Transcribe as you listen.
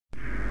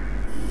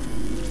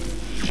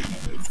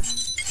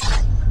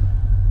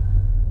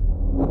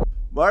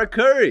Mark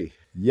Curry.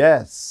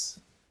 Yes.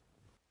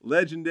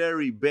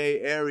 Legendary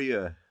Bay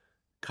Area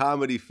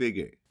comedy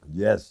figure.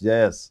 Yes,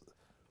 yes.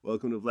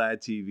 Welcome to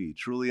VladTV.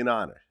 Truly an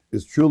honor.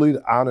 It's truly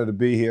an honor to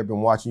be here. Been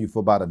watching you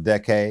for about a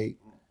decade.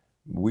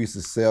 We used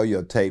to sell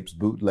your tapes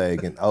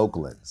bootleg in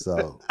Oakland.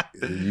 So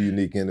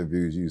unique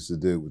interviews you used to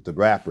do with the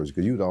rappers,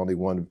 because you the only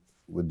one who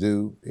would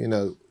do,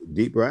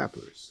 deep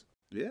rappers.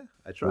 Yeah,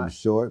 I tried. From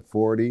short,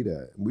 40,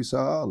 we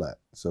saw all that.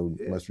 So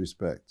much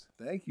respect.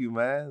 Thank you,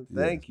 man.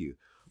 Thank you.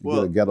 You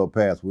got a ghetto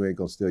pass. We ain't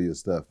gonna steal your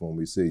stuff when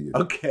we see you.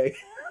 Okay.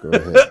 Go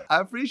ahead. I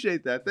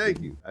appreciate that.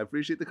 Thank you. I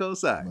appreciate the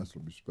cosign. Much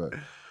respect.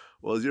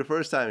 Well, it's your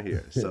first time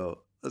here, so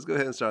let's go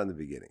ahead and start in the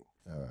beginning.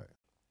 All right.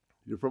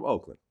 You're from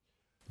Oakland.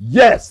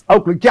 Yes,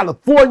 Oakland,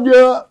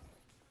 California.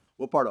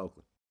 What part of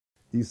Oakland?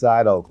 East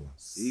side Oakland.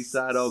 East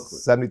side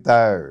Oakland.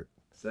 73rd.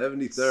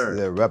 73rd.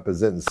 They're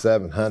representing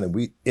 700.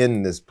 We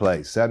in this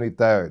place.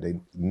 73rd. They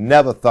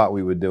never thought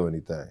we would do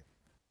anything.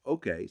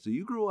 Okay, so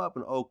you grew up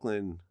in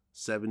Oakland,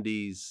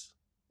 70s,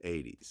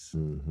 80s.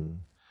 Mm-hmm.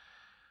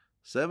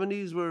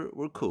 70s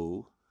were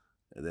cool,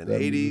 and then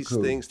 70s 80s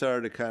cool. Things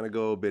started to kind of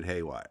go a bit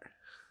haywire.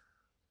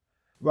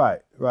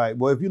 Right, right.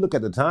 Well, if you look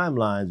at the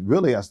timelines,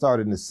 really I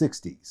started in the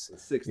 60s. The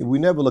 60s. We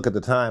never look at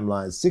the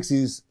timelines.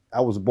 60s,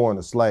 I was born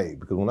a slave,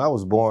 because when I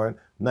was born,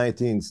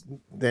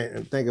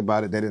 think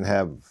about it, they didn't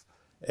have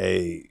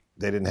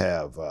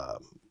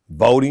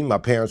voting. My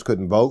parents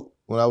couldn't vote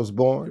when I was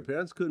born. Your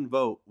parents couldn't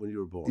vote when you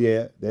were born.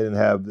 Yeah, they didn't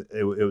have,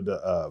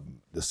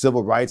 the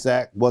Civil Rights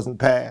Act wasn't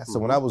passed. So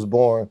when I was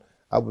born,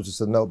 I was just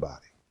a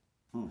nobody.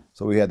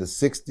 So we had the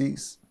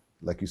 60s,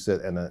 like you said,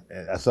 and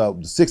so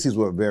the 60s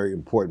were a very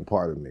important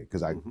part of me,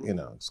 because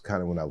it's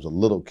kind of when I was a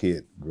little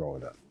kid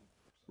growing up.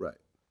 Right.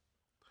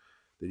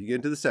 Then you get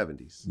into the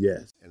 70s.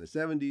 Yes. In the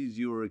 70s,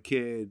 you were a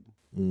kid,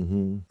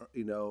 7,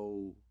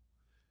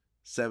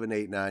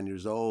 8, 9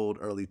 years old,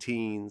 early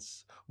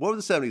teens. What were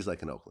the 70s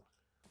like in Oakland?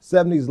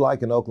 70s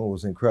like in Oakland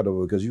was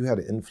incredible, because you had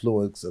an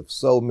influence of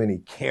so many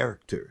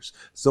characters,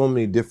 so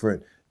many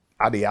different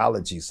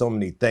ideologies, so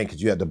many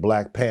things. You had the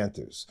Black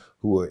Panthers,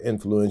 who were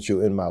influential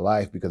in my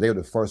life, because they were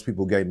the first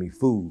people who gave me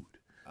food.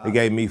 They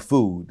gave me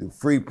food, the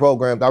free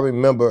programs. I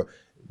remember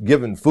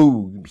giving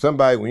food.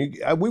 Somebody,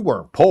 we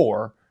weren't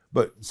poor,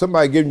 but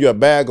somebody giving you a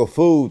bag of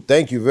food,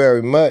 thank you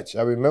very much.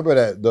 I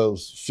remember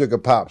those sugar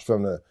pops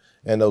and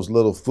those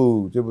little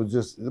foods. It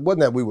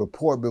wasn't that we were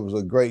poor, but it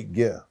was a great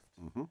gift.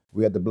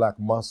 We had the Black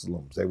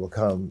Muslims. They would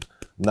come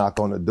knock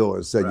on the door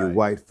and say, "You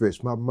white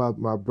fish, my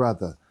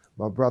brother.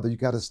 My brother, you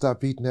got to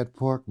stop eating that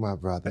pork, my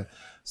brother."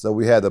 So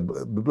we had the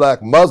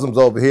Black Muslims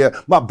over here.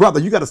 "My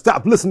brother, you got to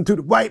stop listening to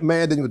the white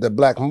man." Then with the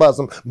Black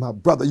Muslim, "My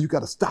brother, you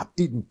got to stop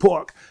eating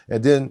pork."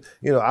 And then,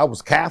 I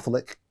was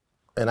Catholic,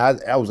 and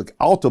I was an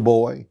altar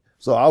boy.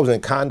 So I was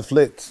in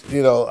conflict.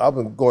 I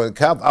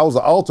was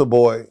an altar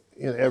boy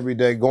every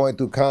day, going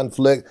through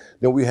conflict.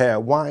 Then we had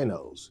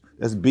winos.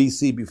 That's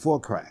BC, before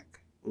crack.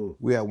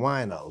 We had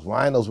winos.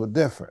 Winos were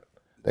different.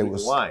 They were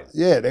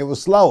they were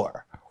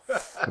slower.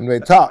 And they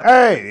talk,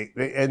 hey,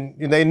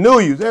 and they knew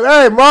you. They,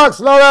 "Hey, Mark,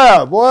 slow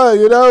down,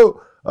 boy,"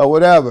 or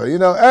whatever.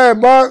 "Hey,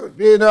 Mark,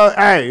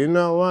 hey, you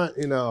know what,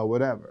 or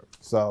whatever."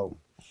 So,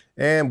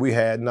 and we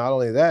had, not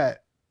only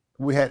that,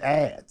 we had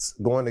ads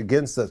going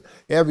against us.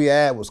 Every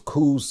ad was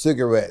cool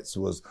cigarettes,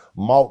 was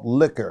malt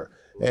liquor.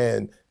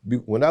 And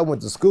when I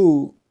went to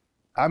school,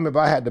 I remember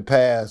I had to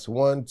pass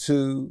 4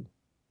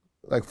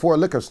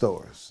 liquor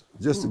stores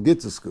just to get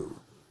to school.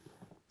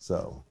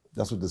 So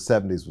that's what the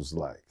 70s was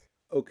like.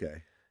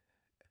 Okay.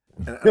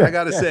 And I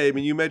gotta say,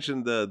 you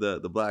mentioned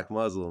the Black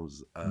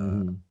Muslims.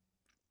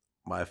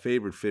 My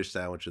favorite fish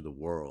sandwich in the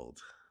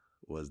world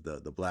was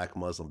the Black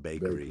Muslim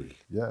Bakery.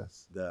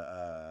 Yes.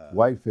 The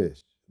white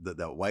fish.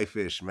 The white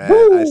fish, man.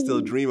 Woo! I still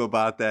dream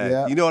about that.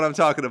 Yeah. You know what I'm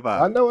talking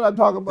about. I know what I'm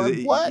talking about.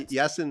 What?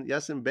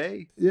 Yasin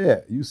Bey?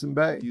 Yeah, Yusin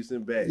Bey.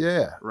 Yusin Bey.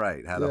 Yeah.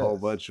 Right. Had a whole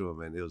bunch of them,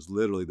 and it was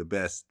literally the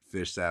best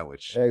fish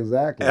sandwich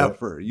exactly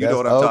ever. You know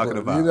what I'm talking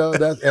about.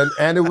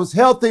 And it was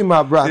healthy,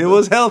 my brother. It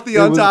was healthy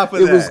on top of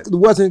that. It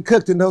wasn't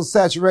cooked in those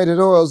saturated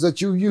oils that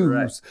you use.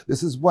 Right.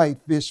 This is white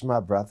fish, my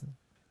brother.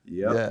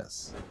 Yep.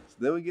 Yes. So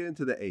then we get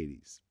into the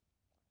 80s.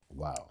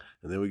 Wow.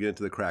 And then we get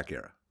into the crack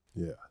era.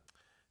 Yeah.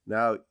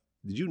 Now,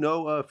 did you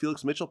know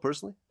Felix Mitchell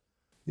personally?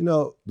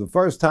 The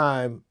first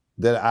time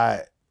that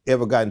I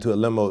ever got into a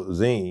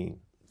limousine,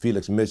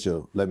 Felix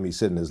Mitchell let me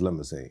sit in his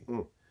limousine.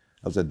 I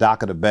was at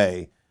Dock of the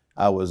Bay.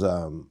 I was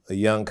a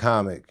young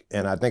comic,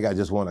 and I think I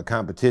just won a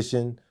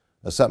competition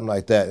or something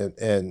like that.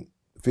 And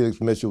Felix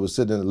Mitchell was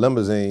sitting in the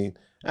limousine.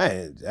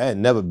 I had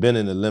never been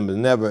in a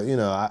limousine, never,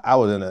 I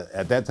was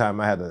at that time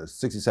I had a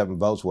 67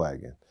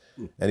 Volkswagen.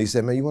 And he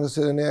said, "Man, you want to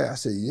sit in there?" I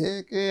said,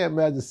 yeah,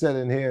 man, I just sat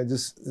in here and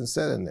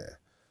sat in there.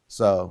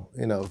 So,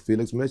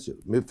 Felix Mitchell.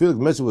 Felix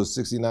Mitchell was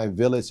 69th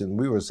Village, and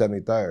we were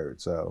 73rd,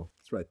 so.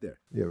 It's right there.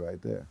 Yeah,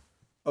 right there.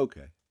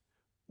 Okay.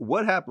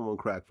 What happened when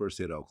crack first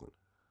hit Oakland?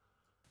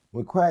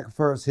 When crack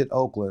first hit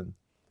Oakland,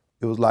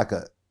 it was like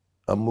a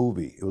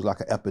movie. It was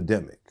like an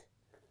epidemic,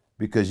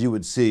 because you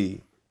would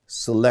see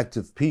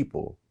selective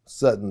people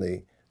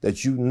suddenly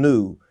that you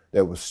knew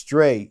that was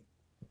straight,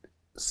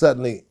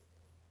 suddenly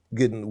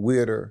getting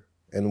weirder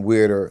and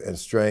weirder and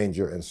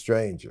stranger and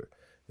stranger.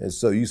 And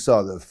so you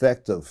saw the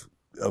effect of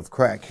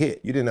crack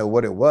hit. You didn't know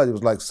what it was. It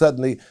was like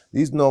suddenly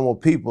these normal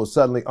people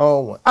suddenly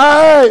own one.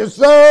 Hey,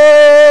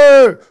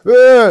 sir!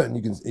 Yeah.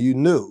 And you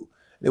knew.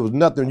 There was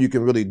nothing you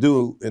can really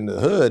do in the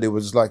hood. It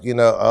was just like, you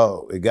know,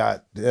 oh, it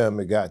got them,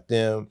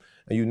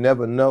 and you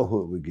never know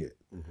who it would get.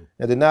 Mm-hmm.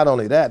 And then not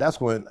only that,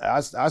 that's when I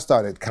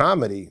started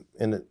comedy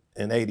in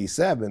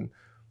 '87.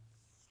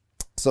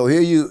 So here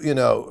you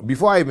know,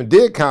 before I even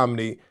did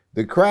comedy,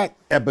 the crack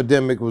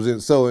epidemic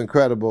was so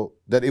incredible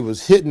that it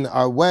was hitting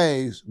our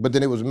waves, but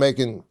then it was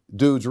making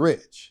dudes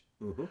rich.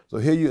 Mm-hmm. So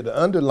here the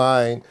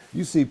underlying,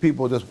 you see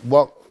people just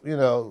walk, you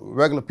know,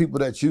 regular people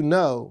that you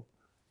know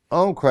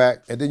on crack,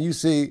 and then you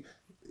see,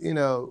 you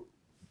know,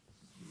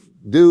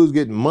 dudes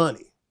getting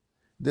money.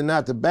 Then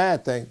not the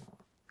bad thing,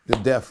 the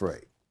death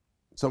rate.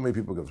 So many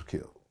people got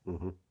killed.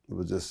 Mm-hmm. It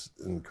was just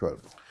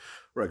incredible.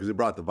 Right, because it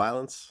brought the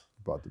violence.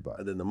 Brought the violence.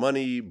 And then the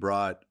money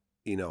brought,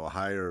 you know, a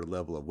higher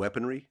level of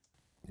weaponry.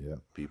 Yeah.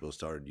 People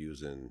started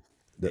using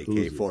the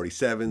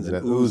AK-47s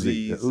and Uzis.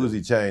 The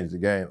Uzi changed the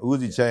game.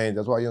 Uzi changed.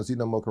 That's why you don't see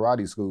no more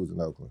karate schools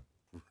in Oakland.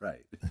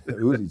 Right.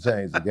 Uzi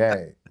changed the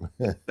game.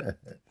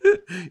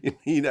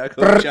 You're not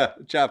going to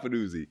chop an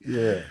Uzi.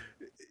 Yeah.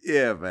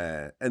 Yeah,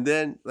 man. And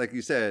then, like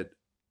you said,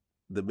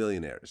 the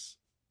millionaires.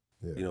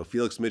 Yeah. You know,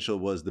 Felix Mitchell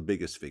was the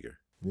biggest figure.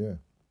 Yeah.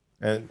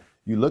 And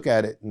you look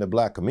at it in the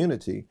black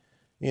community,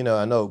 you know,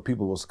 I know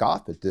people will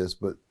scoff at this,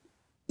 but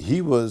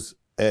he was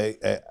a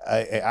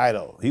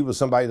idol. He was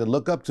somebody to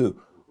look up to.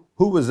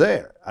 Who was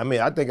there? I mean,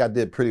 I think I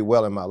did pretty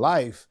well in my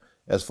life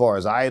as far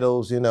as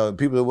idols, you know,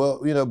 people,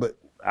 well, you know, but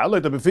I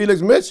looked up at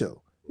Felix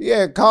Mitchell. He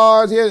had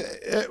cars,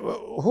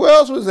 who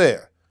else was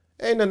there?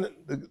 Ain't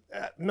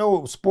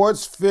no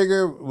sports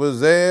figure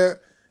was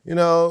there. You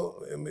know,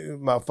 I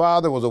mean, my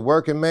father was a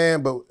working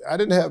man, but I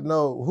didn't have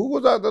who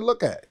was out to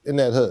look at in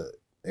that hood?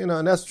 You know,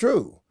 and that's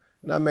true.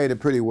 And I made it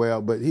pretty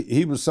well, but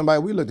he was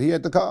somebody he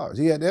had the cars,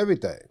 he had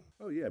everything.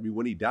 Oh yeah, I mean,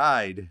 when he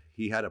died,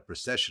 he had a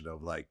procession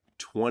of like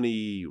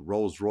 20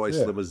 Rolls Royce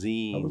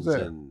limousines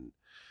and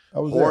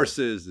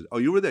horses. There. Oh,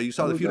 you were there, you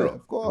saw the funeral? There,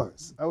 of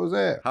course, I was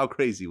there. How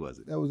crazy was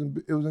it? It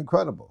was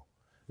incredible.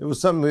 It was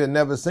something we had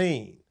never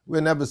seen. We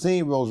had never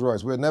seen Rolls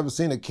Royce, we had never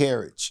seen a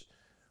carriage.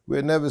 We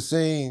had never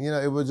seen, you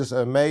know, it was just an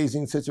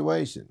amazing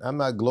situation. I'm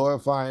not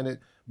glorifying it,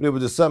 but it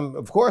was just something,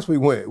 of course we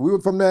went. We were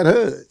from that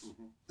hood.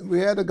 We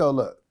had to go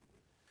look.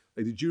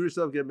 Like, did you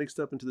yourself get mixed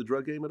up into the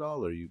drug game at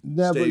all, or you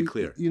stayed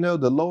clear? You know,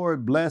 the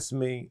Lord blessed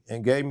me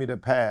and gave me the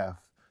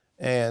path,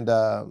 and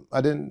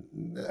I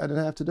didn't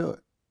have to do it,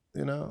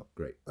 you know?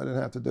 Great. I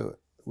didn't have to do it,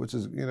 which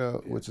is, you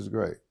know, which is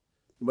great.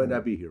 You might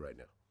not be here right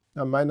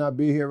now. I might not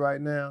be here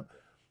right now.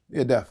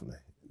 Yeah, definitely,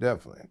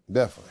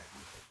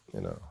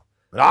 you know.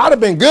 But I'd have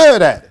been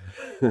good at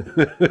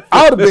it.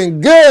 I would have been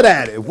good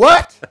at it.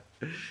 What?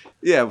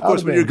 Yeah, of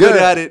course, when you're good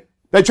at it.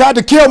 They tried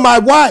to kill my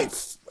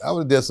wife. I would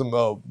have did some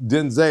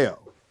Denzel.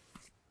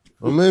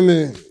 Well,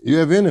 maybe you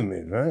have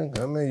enemies, right?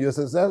 I mean, you're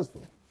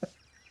successful.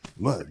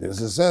 What? You're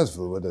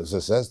successful. What, the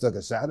success took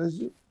a shot at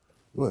you?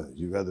 What,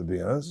 you rather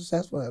be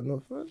unsuccessful and have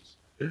no friends?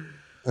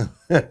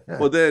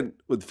 Well, then,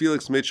 with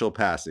Felix Mitchell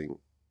passing,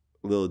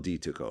 Lil D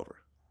took over.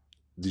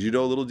 Did you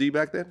know Lil D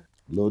back then?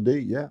 Lil D,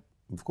 yeah,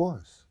 of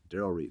course.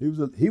 Daryl Reed.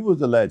 He was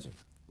the legend.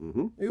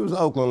 Mm-hmm. He was the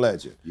Oakland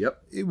legend.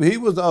 Yep. He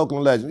was the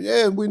Oakland legend.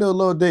 Yeah, we know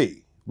Lil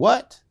D.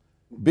 What?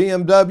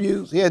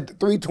 BMWs. He had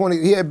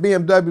 320. He had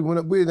BMW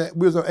when we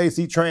was on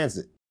AC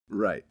Transit.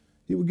 Right.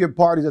 He would give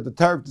parties at the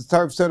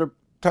Turf Center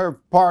turf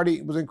party.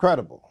 It was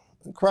incredible.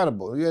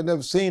 Incredible. You had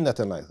never seen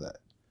nothing like that.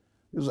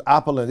 It was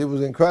opulent. It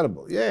was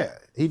incredible. Yeah,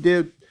 he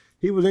did.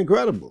 He was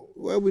incredible.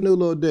 Well, we knew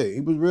Lil D.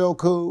 He was real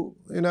cool.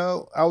 You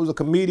know, I was a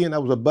comedian. I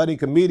was a budding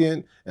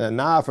comedian, and a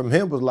nod from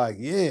him was like,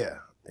 yeah,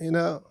 you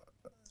know.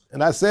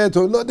 And I said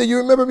to him, Lil D, you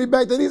remember me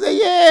back then? He said,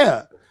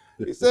 yeah.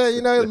 He said,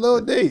 you know,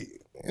 Lil D.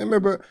 I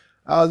remember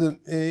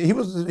he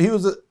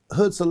was a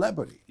hood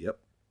celebrity. Yep.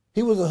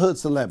 He was a hood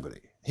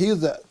celebrity. He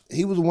was the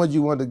one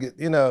you wanted to get.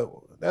 You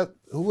know,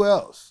 who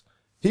else?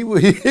 He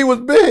was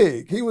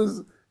big. He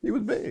was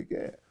big.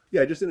 Yeah.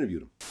 Yeah, I just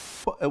interviewed him.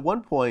 At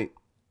one point,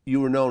 you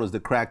were known as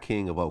the crack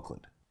king of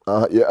Oakland.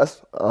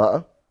 Yes.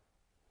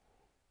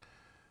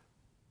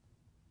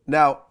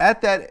 Now,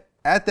 at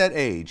that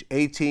age,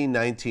 18,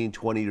 19,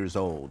 20 years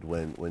old,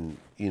 when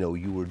you know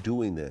you were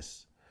doing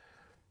this,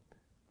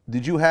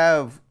 did you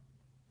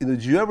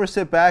ever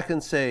sit back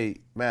and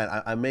say,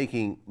 man, I'm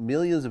making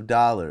millions of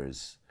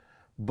dollars,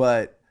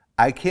 but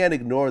I can't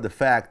ignore the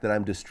fact that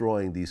I'm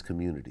destroying these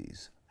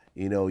communities?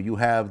 You know, you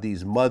have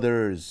these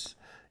mothers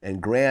and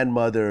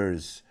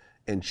grandmothers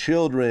and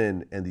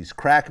children and these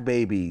crack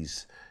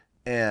babies,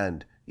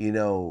 and, you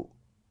know,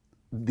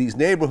 these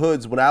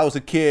neighborhoods, when I was a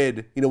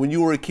kid, you know, when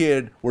you were a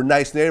kid, were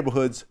nice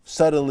neighborhoods,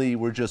 suddenly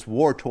were just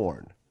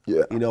war-torn.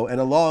 Yeah. You know, and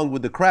along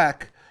with the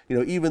crack, you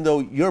know, even though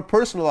your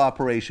personal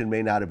operation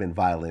may not have been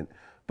violent,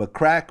 but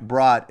crack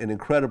brought an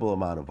incredible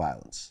amount of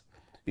violence.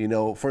 You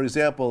know, for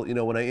example, you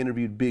know, when I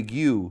interviewed Big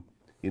U,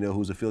 you know,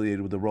 who's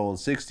affiliated with the Rollin'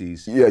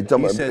 60s, yeah,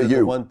 he said that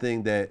the one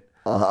thing that,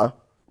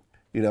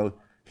 you know,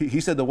 He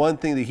said the one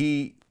thing that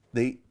he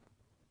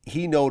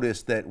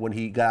noticed that when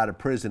he got out of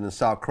prison and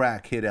saw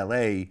crack hit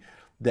LA,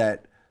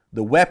 that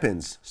the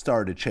weapons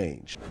started to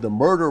change. The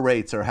murder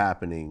rates are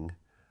happening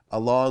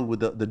along with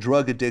the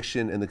drug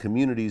addiction and the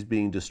communities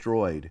being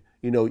destroyed.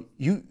 You know,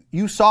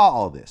 you saw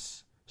all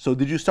this. So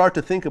did you start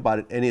to think about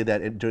it, any of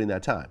that during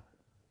that time?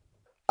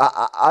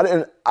 I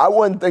didn't. I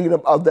wasn't thinking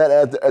about that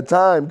at the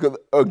time, because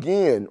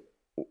again,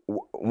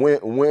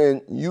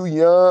 when you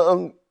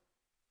young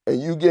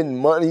and you getting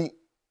money,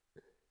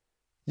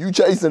 you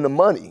chasing the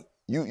money.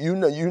 You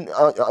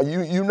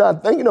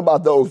not thinking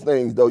about those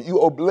things though. You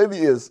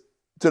oblivious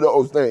to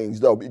those things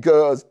though,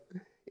 because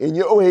in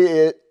your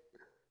head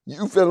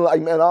you feeling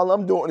like, man, all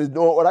I'm doing is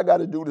doing what I got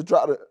to do to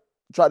try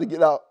to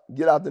get out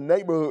the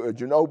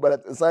neighborhood, you know. But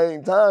at the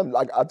same time,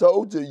 like I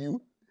told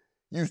you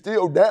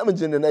still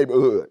damaging the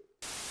neighborhood.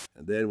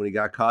 And then when he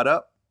got caught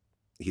up,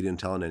 he didn't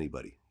tell on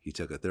anybody. He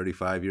took a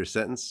 35-year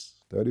sentence.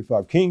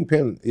 35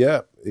 kingpin,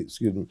 yeah.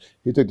 Excuse me.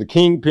 He took the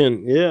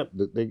kingpin, yeah.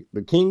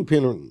 The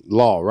kingpin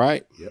law,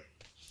 right? Yep.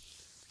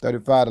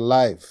 35 to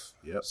life.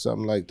 Yep.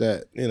 Something like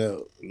that. You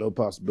know, no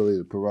possibility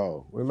of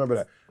parole. Remember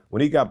that.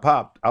 When he got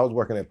popped, I was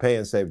working at Pay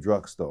and Save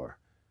drugstore.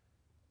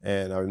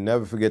 And I'll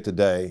never forget the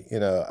day. You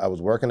know, I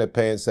was working at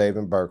Pay and Save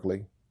in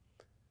Berkeley.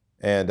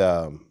 And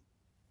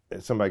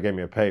somebody gave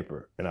me a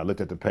paper. And I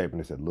looked at the paper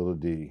and it said, Little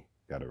D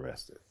got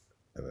arrested.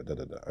 And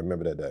I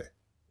remember that day.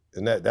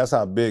 And that's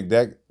how big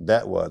that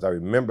was. I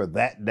remember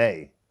that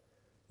day,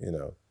 you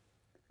know.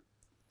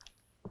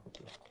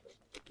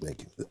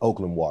 Thank you. The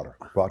Oakland water,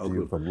 brought to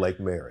you from Lake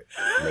Merritt,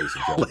 ladies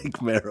and gentlemen.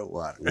 Lake Merritt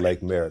water.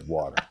 Lake Merritt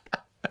water.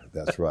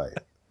 That's right.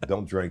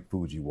 Don't drink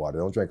Fuji water.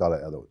 Don't drink all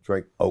that other.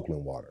 Drink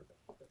Oakland water.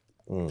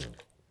 Mm.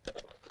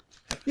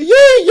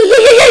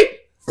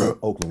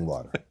 Oakland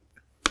water.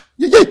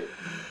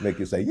 Make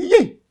you say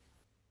yee.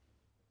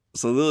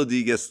 So Lil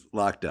D gets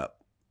locked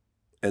up,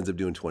 ends up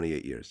doing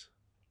 28 years.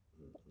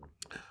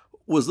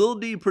 Was Lil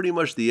D pretty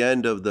much the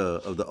end of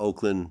the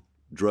Oakland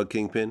drug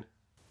kingpin?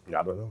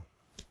 I don't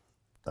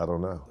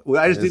know.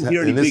 Well, I just didn't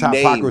hear any big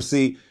names.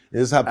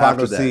 This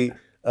hypocrisy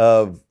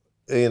of,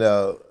 you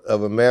know,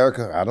 of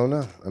America. I don't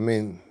know. I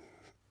mean,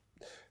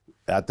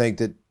 I think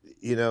that,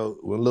 you know,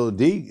 when Lil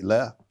D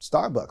left,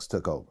 Starbucks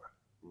took over.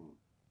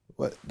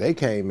 What they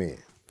came in.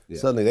 Yeah.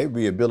 Suddenly they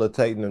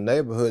rehabilitating the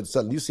neighborhood.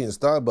 Suddenly you seeing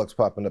Starbucks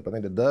popping up. I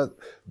think the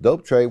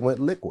dope trade went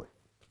liquid.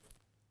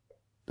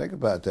 Think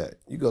about that.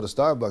 You go to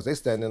Starbucks, they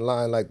stand in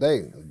line like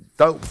they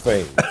dope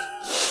fiends.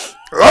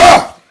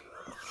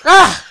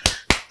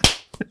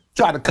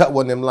 Try to cut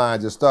one of them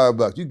lines at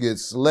Starbucks, you get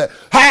slept.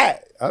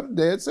 Hi! I'm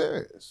dead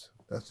serious.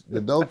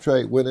 The dope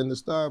trade went into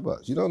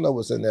Starbucks. You don't know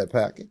what's in that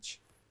package.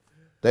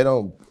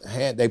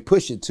 They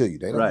push it to you.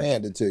 They don't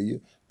hand it to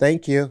you.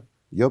 Thank you.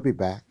 You'll be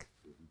back.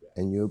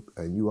 And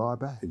you are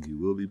back. And you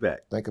will be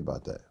back. Think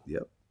about that.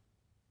 Yep.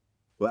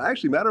 Well,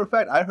 actually, matter of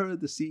fact, I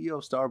heard the CEO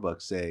of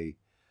Starbucks say,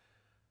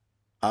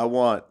 I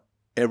want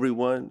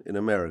everyone in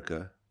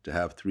America to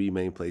have 3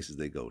 main places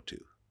they go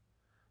to: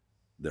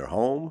 their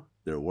home,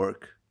 their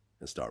work,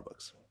 and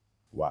Starbucks.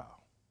 Wow.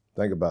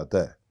 Think about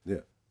that.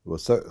 Yeah. Well,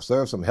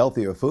 serve some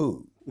healthier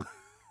food.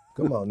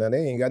 Come on now,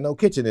 they ain't got no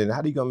kitchen in it.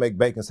 How you gonna make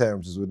bacon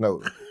sandwiches with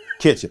no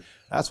kitchen?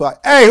 That's why,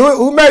 hey,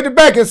 who made the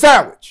bacon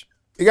sandwich?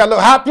 You got a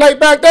little hot plate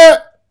back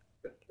there?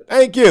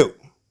 Thank you.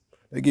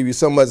 They give you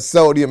so much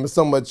sodium and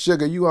so much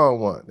sugar, you on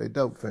one. They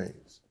dope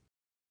fiends.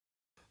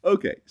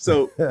 Okay,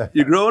 so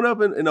you're growing up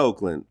in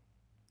Oakland,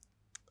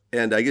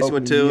 and I guess you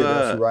went to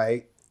that's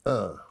right.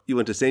 You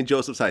went to St.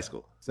 Joseph's High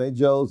School. St.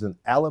 Joe's in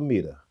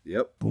Alameda.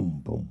 Yep. Boom,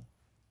 boom.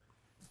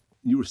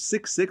 You were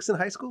 6'6" in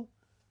high school?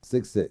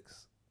 6'6".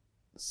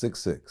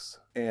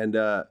 And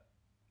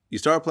you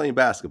started playing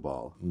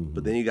basketball,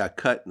 but then you got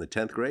cut in the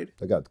 10th grade?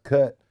 I got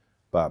cut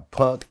by a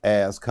punk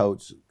ass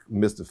coach,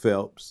 Mr.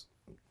 Phelps.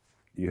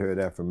 You heard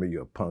that from me,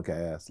 you a punk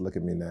ass. Look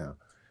at me now.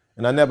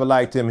 And I never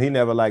liked him. He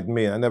never liked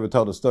me. I never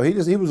told a story. He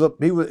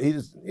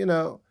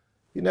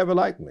never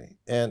liked me.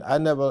 And I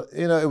never,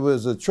 it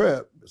was a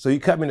trip. So he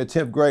cut me in the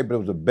 10th grade, but it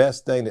was the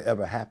best thing that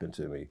ever happened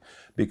to me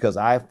because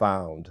I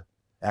found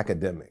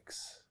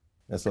academics.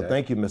 And so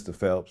thank you, Mr.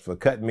 Phelps, for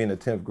cutting me in the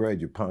 10th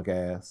grade, you punk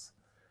ass.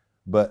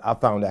 But I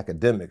found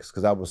academics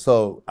because I was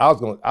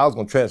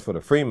gonna transfer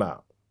to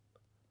Fremont.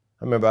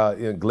 I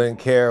remember Glenn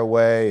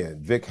Caraway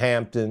and Vic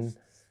Hampton.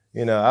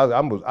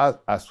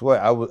 I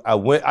swear, I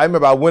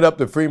remember I went up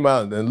to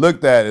Fremont and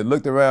looked at it,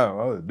 looked around.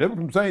 Oh,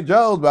 different from St.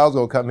 Joe's, but I was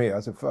gonna come here.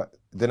 I said, fuck.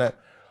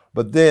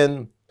 But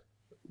then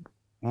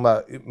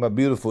my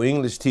beautiful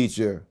English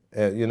teacher,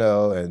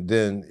 and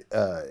then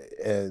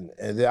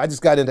I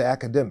just got into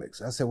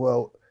academics. I said,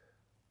 well,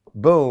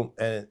 boom,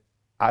 and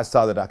I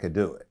saw that I could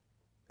do it,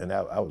 and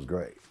that was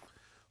great.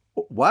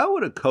 Why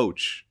would a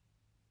coach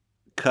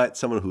cut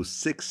someone who's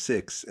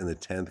 6'6" in the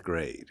 10th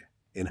grade?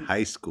 In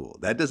high school,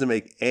 that doesn't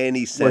make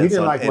any sense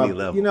on any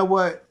level. You know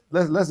what?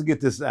 Let's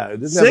get this out.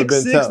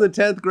 6'6" in the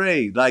 10th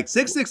grade, like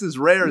 6'6" is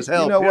rare as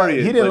hell. You know what?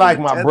 He didn't like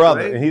my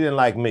brother, and he didn't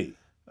like me.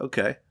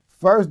 Okay.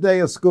 First day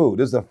of school.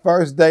 This is the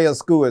first day of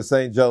school at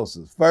St.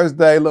 Joseph's. First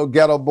day, little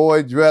ghetto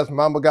boy dressed.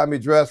 Mama got me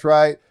dressed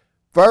right.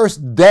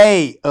 First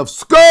day of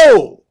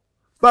school.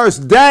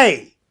 First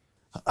day.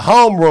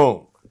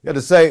 Homeroom. You had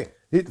to say,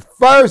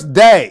 first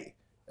day.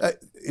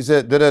 He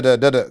said,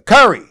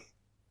 Curry,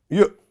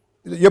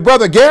 your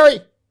brother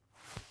Gary?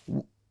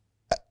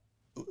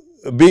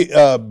 Be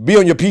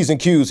on your P's and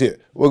Q's here.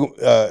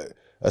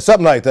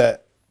 Something like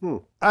that.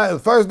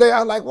 First day, I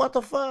was like, what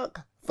the fuck?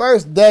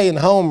 First day in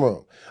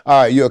homeroom.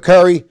 All right, you're a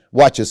Curry,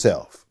 watch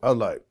yourself. I was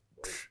like,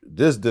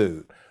 this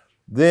dude.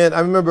 Then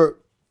I remember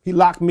he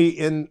locked me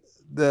in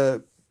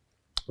it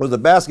was a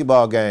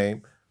basketball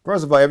game.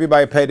 First of all,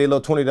 everybody paid their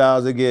little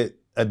 $20 to get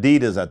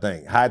Adidas, I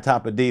think, high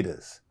top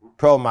Adidas,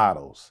 pro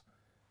models,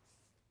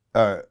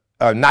 or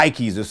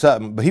Nikes or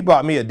something. But he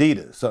bought me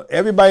Adidas. So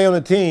everybody on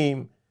the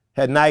team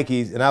had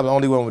Nikes, and I was the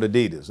only one with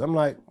Adidas. I'm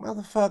like,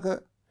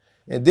 motherfucker.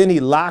 And then he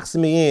locks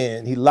me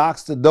in. He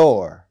locks the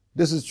door.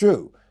 This is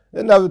true.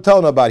 I never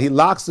told nobody. He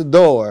locks the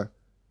door.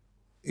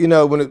 You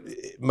know, when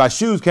my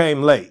shoes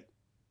came late,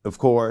 of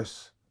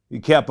course. He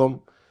kept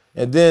them.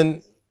 And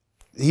then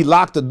he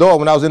locked the door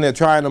when I was in there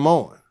trying them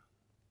on.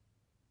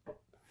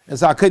 And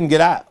so I couldn't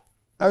get out.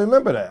 I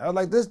remember that. I was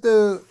like, this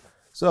dude.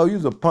 So you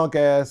was a punk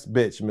ass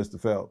bitch, Mr.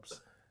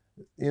 Phelps.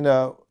 You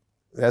know,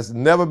 that's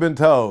never been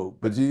told.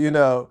 But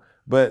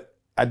but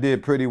I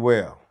did pretty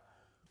well.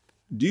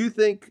 Do you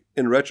think,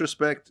 in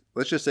retrospect,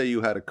 let's just say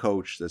you had a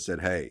coach that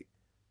said, hey,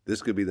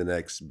 this could be the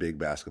next big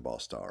basketball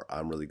star.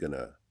 I'm really going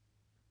to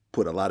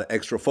put a lot of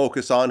extra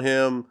focus on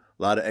him,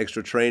 a lot of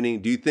extra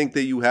training. Do you think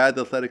that you had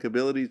the athletic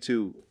ability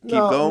to keep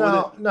going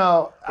with it?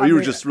 No. Or you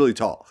were just really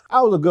tall?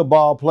 I was a good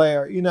ball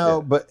player,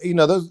 but,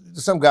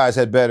 some guys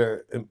had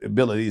better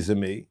abilities than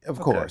me, of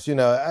course.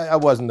 I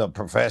wasn't a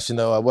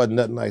professional. I wasn't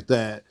nothing like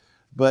that.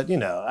 But,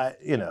 I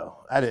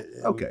did.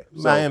 Okay.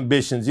 My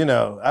ambitions,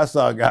 I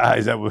saw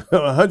guys that were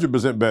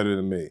 100% better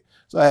than me.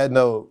 So I had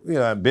no,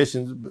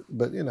 ambitions,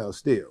 but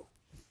still,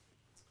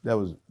 that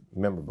was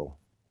memorable.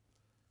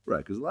 Right,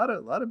 because a lot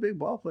of big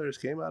ball players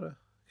came out of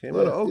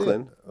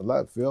Oakland. Yeah. A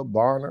lot. Phil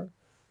Barner.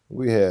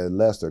 We had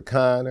Lester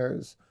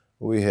Connors.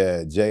 We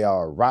had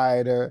J.R.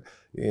 Ryder.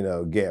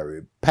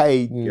 Gary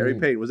Payton. Gary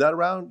Payton, was that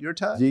around your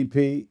time?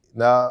 GP.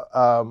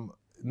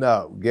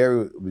 No.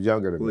 Gary was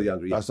younger than me.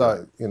 Younger.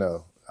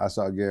 I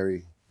saw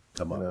Gary.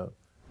 Come on.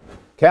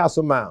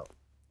 Castle Mount.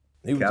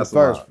 He was Castle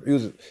the first.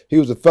 Mount. He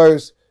was the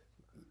first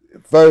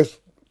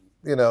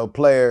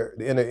player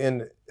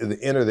to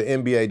enter the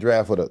NBA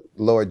draft with a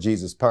Lord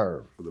Jesus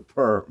perm. For the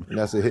perm. And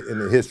that's in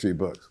the history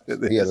books.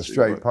 He had a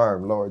straight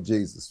perm, Lord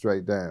Jesus,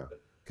 straight down.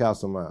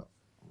 Castle Mount.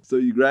 So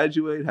you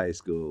graduate high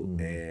school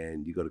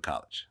and you go to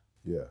college.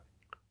 Yeah.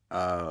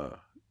 I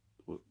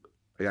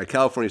got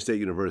California State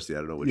University. I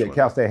don't know which one. Yeah,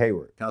 Cal State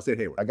Hayward. Cal State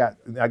Hayward.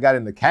 I got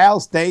into Cal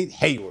State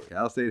Hayward.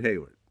 Cal State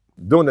Hayward.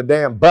 During the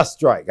damn bus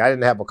strike. I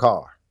didn't have a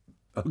car.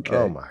 Okay.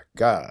 Oh my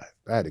God.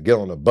 I had to get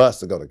on the bus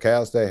to go to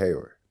Cal State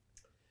Hayward.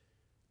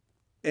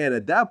 And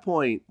at that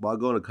point, while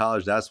going to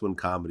college, that's when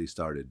comedy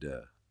started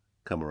to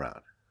come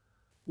around.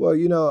 Well,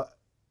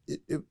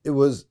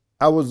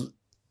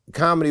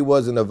 comedy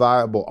wasn't a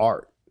viable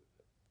art.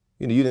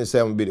 You didn't say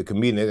I'm gonna be the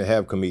comedian. They didn't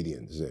have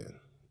comedians then.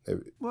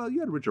 Well,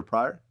 you had Richard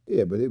Pryor.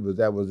 Yeah, but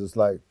that was just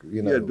like,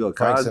 you had Bill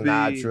Frank Cosby.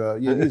 Sinatra.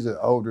 Yeah, these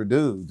are older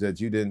dudes that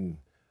you didn't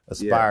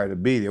aspire to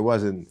be. It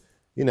wasn't,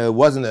 it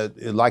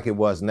wasn't like it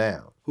was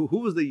now. Who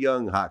was the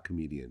young hot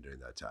comedian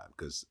during that time?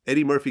 Because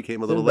Eddie Murphy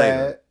came a little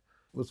later.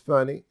 Was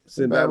funny.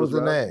 Sinbad was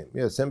the name.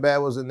 Yeah,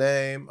 Sinbad was the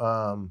name.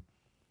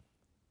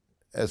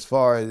 As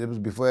far as it was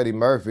before Eddie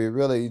Murphy,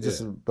 really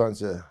just a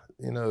bunch of,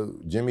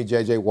 Jimmy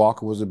J.J.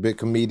 Walker was a big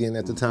comedian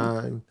at the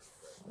time.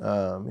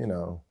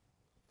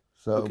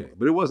 So, okay,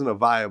 but it wasn't a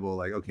viable,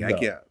 like, okay,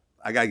 no.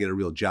 I got to get a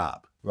real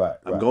job. Right.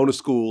 I'm going to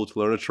school to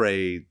learn a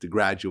trade, to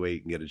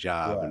graduate and get a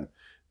job and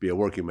be a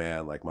working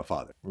man like my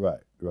father.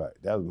 Right.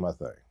 That was my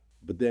thing.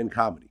 But then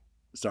comedy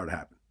started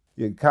happening.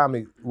 Yeah,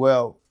 comedy,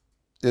 well,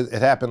 it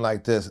happened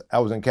like this. I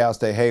was in Cal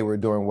State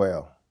Hayward doing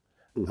well.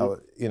 And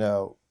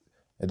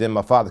then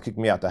my father kicked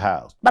me out the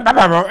house.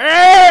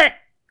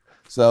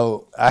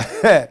 So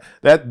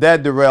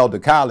that derailed the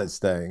college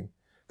thing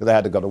because I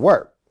had to go to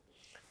work.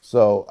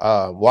 So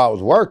while I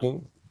was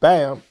working,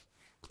 bam,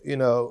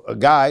 a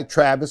guy,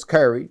 Travis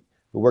Curry,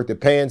 who worked at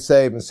Pay and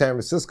Save in San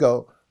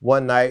Francisco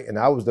one night, and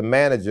I was the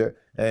manager,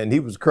 and he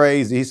was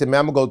crazy. He said,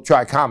 man, I'm going to go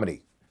try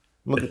comedy.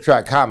 I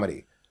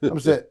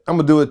said, I'm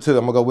going to do it too.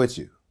 I'm going to go with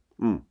you.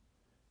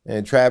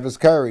 And Travis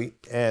Curry,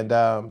 and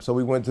so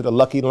we went to the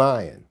Lucky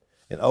Lion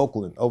in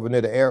Oakland, over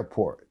near the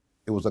airport.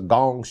 It was a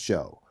gong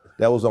show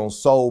that was on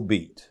Soul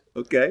Beat.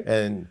 Okay.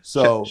 And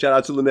so shout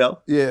out to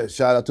Linnell. Yeah,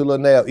 shout out to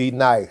Linnell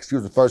eating ice. She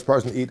was the first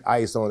person to eat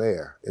ice on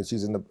air, and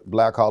she's in the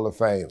Black Hall of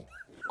Fame.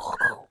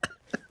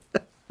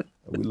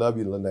 We love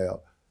you,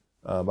 Linnell.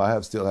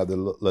 I still have the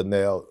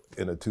Linnell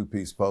in a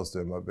two-piece poster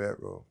in my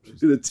bedroom.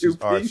 In a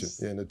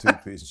two-piece? Yeah, in a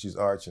two-piece. She's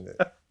arching it.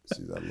 I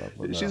love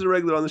Linnell. She's a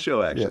regular on the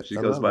show, actually. Yeah, she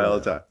comes by all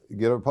the time.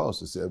 Get her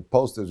poster.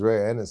 Poster's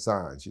rare and it's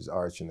signed. She's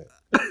arching it.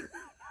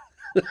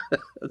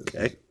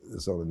 Okay.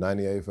 It's on the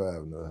 98.5.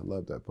 I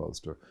love that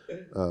poster.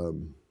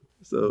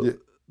 So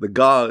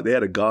they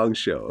had a gong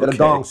show. They had a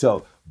gong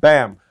show.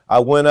 Bam. I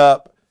went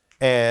up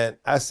And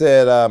I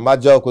said, my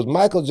joke was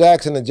Michael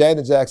Jackson and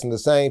Janet Jackson, the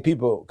same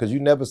people, because you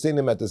never seen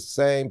them at the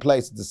same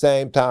place at the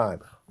same time.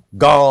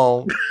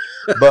 Gone.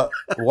 But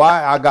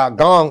why I got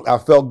gone, I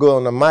felt good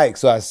on the mic.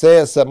 So I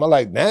said something. I'm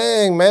like,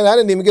 dang, man, I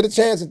didn't even get a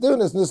chance to do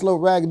this in this little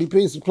raggedy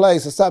piece of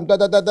place or something.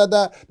 It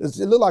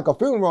looked like a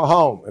funeral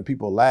home. And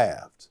people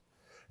laughed.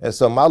 And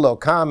so my little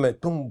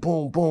comment, boom,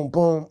 boom, boom,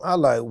 boom. I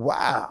was like,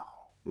 wow.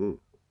 Mm.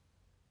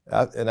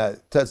 And I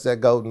touched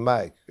that golden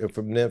mic. And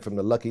from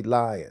the Lucky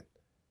Lion,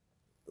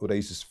 where they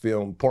used to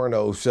film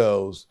porno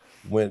shows,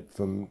 I went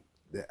from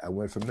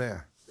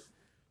there.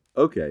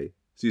 Okay.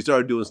 So you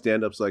started doing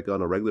stand-ups like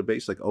on a regular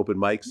basis, like open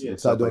mics? Yeah,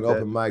 started doing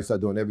open mics,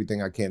 started doing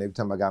everything I can. Every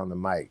time I got on the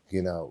mic,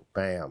 you know,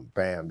 bam,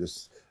 bam,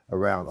 just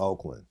around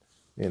Oakland.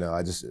 You know,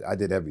 I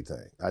did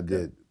everything. I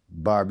did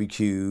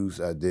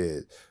barbecues, I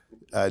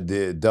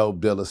did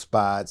dope dealer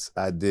spots,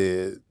 I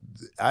did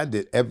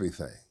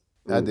everything.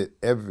 Ooh. I did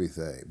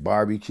everything.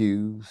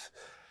 Barbecues,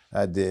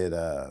 I did,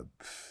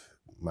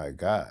 my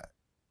God.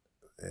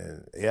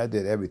 And yeah, I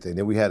did everything.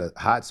 Then we had a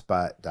hot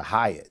spot, the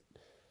Hyatt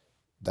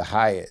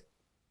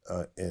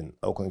in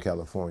Oakland,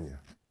 California,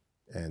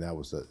 and that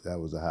was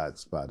a hot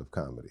spot of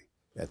comedy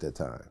at that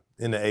time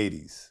in the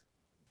 '80s.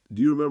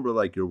 Do you remember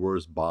like your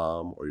worst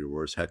bomb or your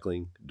worst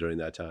heckling during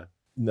that time?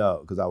 No,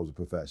 because I was a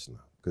professional.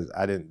 Because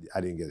I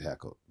didn't get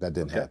heckled. That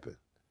didn't happen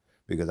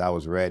because I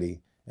was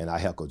ready and I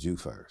heckled you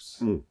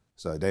first. Mm.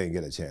 So they didn't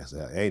get a chance to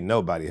heckle. Ain't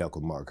nobody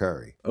heckled Mark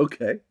Curry.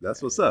 Okay,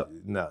 that's what's up.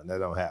 No, that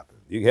don't happen.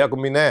 You can heckle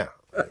me now.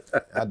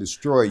 I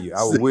destroy you.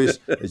 I would wish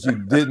that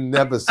you didn't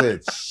never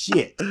said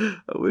shit. I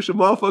wish a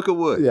motherfucker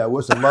would. Yeah, I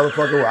wish a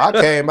motherfucker would. I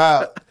came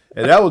out,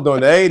 and that was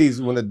during the '80s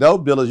when the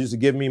dope dealers used to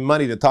give me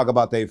money to talk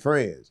about their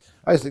friends.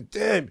 I used to,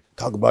 damn,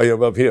 talk about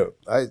him up here.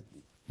 I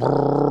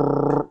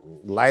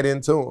light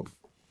into him.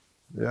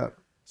 Yeah.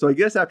 So I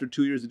guess after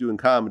 2 years of doing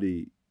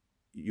comedy,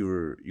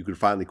 you could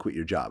finally quit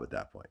your job at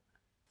that point.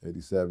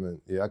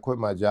 87. Yeah, I quit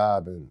my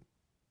job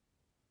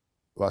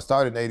I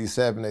started in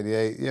 87,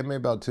 88. Yeah, maybe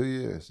about 2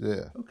 years.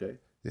 Yeah. Okay.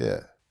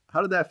 Yeah.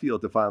 How did that feel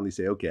to finally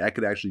say, okay, I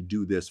could actually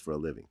do this for a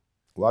living?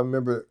 Well, I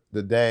remember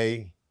the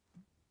day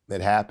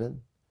that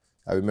happened.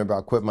 I remember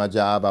I quit my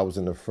job. I was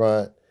in the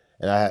front,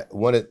 and I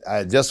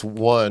had just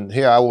won.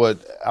 Here I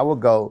would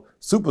go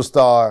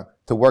superstar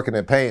to working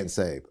at Pay and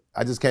Save.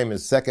 I just came in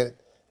second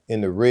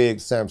in the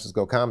rigged San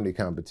Francisco comedy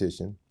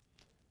competition,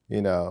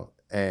 you know,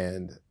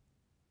 and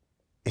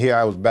here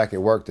I was back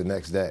at work the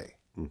next day.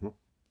 Mm-hmm.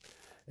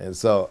 And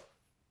so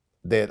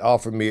they had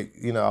offered me,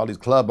 you know, all these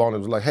club owners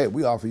was like, hey,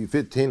 we offer you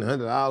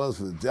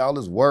 $1,500 for all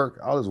this work.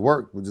 All this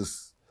work was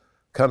just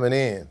coming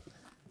in.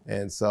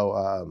 And so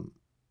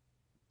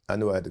I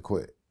knew I had to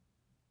quit,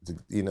 to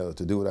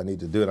do what I need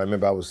to do. And I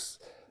remember I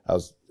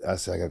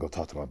said, I gotta go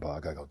talk to my boss.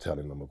 I gotta go tell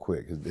him I'm gonna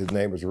quit. His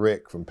name was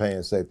Rick from Pay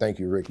and Save. Thank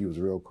you, Rick. He was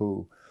real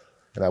cool.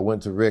 And I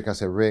went to Rick. I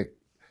said, Rick,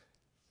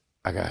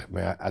 I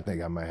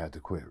think I might have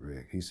to quit,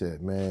 Rick. He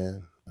said,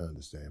 man, I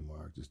understand,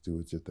 Mark. Just do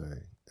what your thing.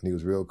 And he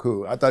was real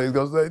cool. I thought he was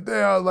gonna say,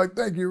 damn. I was like,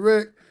 thank you,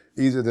 Rick.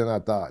 Easier than I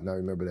thought. And I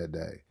remember that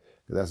day.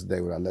 Because that's the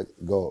day when I let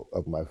go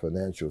of my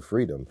financial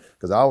freedom.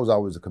 Because I was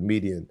always a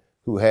comedian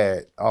who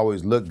had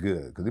always looked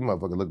good. Because these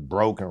motherfuckers look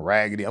broke and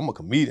raggedy. I'm a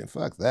comedian.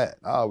 Fuck that.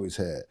 I always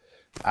had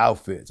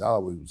outfits. I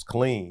always was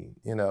clean.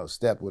 You know,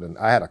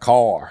 I had a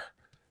car.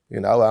 You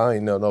know, I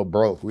ain't no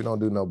broke. We don't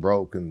do no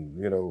broke and,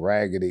 you know,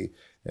 raggedy.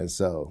 And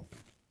so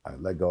I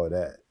let go of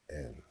that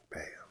and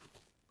bam,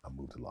 I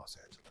moved to Los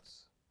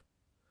Angeles.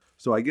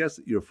 So I guess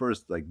your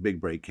first like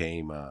big break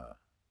came, I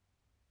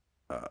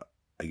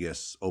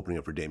guess, opening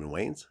up for Damon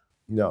Wayans?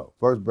 No,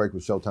 first break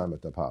was Showtime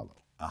at the Apollo.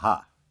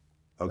 Aha.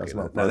 Okay,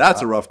 now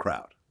that's a rough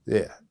crowd.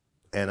 Yeah,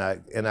 and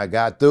I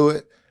got through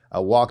it. I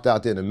walked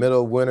out there in the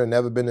middle of winter,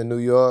 never been to New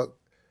York.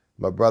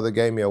 My brother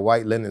gave me a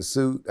white linen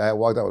suit. I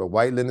walked out with a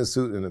white linen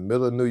suit in the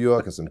middle of New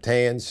York and some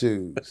tan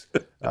shoes.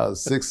 I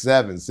was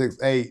 6'7",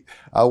 6'8".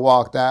 I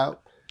walked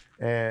out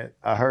and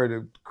I heard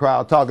the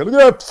crowd talking, look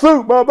at that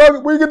suit,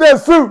 motherfucker. Where you get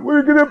that suit? Where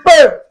you get that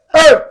pants?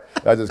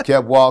 Hey! I just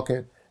kept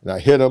walking and I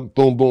hit him,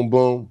 boom, boom,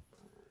 boom,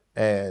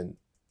 and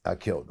I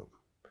killed him.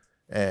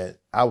 And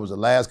I was the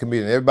last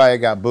comedian. Everybody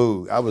got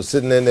booed. I was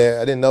sitting in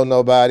there. I didn't know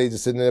nobody,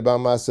 just sitting there by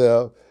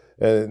myself.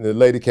 And the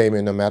lady came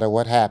in, no matter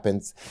what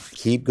happens,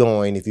 keep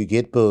going. If you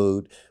get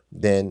booed,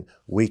 then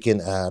we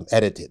can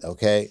edit it,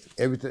 okay?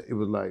 Everything. It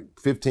was like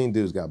 15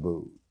 dudes got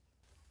booed.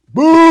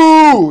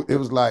 Boo! It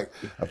was like,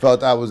 I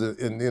felt I was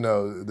in, you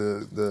know,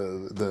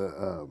 the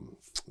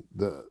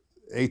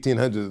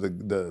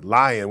 1800s, the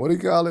lion, what do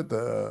you call it?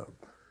 The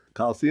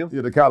Coliseum?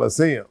 Yeah, the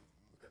Coliseum.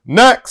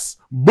 Next,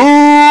 boo!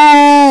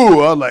 I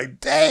was like,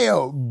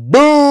 damn,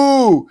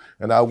 boo!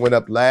 And I went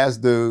up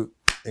last dude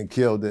and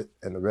killed it,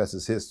 and the rest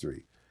is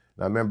history.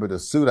 And I remember the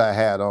suit I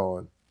had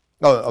on.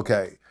 Oh,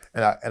 okay.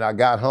 And I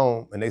got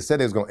home, and they said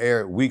they was gonna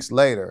air it weeks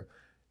later,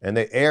 and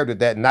they aired it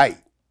that night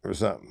or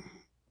something.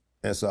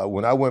 And so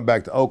when I went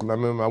back to Oakland, I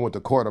remember I went to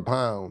Quarter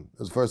Pound. It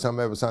was the first time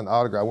I ever signed an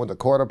autograph. I went to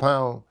Quarter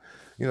Pound,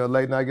 you know,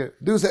 late night.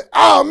 Dude said,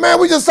 oh man,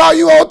 we just saw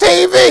you on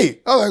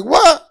TV. I was like,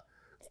 what?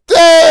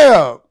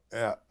 Damn!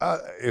 Yeah,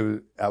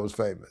 I was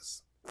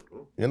famous.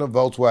 in a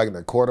Volkswagen,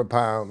 a quarter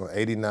pound on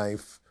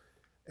 89th,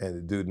 and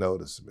the dude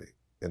noticed me,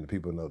 and the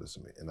people noticed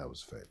me, and I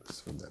was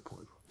famous from that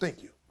point on.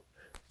 Thank you.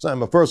 Signed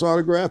my first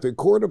autograph at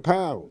quarter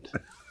pound.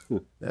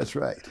 That's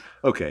right.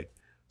 Okay.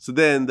 So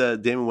then the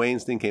Damon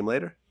Wayans thing came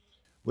later?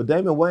 Well,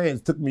 Damon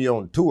Wayans took me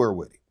on tour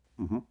with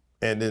him,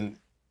 and then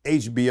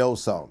HBO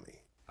saw me.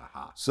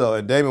 So,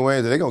 and Damon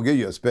Wayans said, they're going to give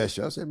you a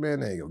special. I said, man,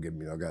 they ain't going to give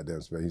me no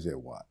goddamn special. He said,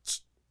 what?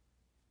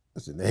 I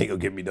said, they ain't going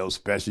to give me no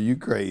special. You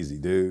crazy,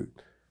 dude.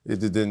 It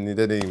just that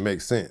didn't even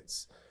make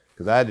sense.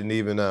 Because I didn't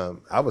even,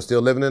 I was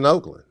still living in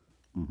Oakland.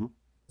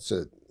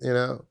 So, you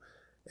know,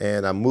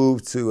 and I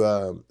moved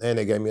to, and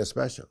they gave me a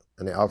special.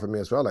 And they offered me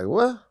a special. I was like,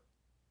 what?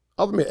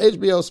 Offered me an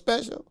HBO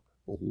special?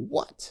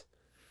 What?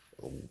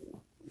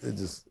 It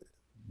just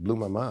blew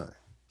my mind.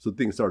 So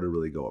things started to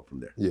really go up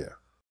from there. Yeah.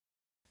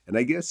 And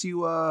I guess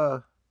you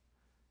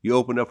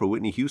opened up for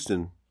Whitney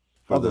Houston.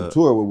 I was on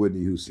tour with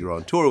Whitney Houston. You're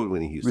on tour with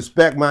Whitney Houston.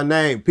 Respect my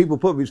name. People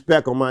put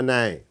respect on my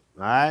name.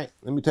 All right?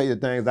 Let me tell you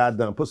the things I've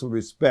done. Put some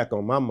respect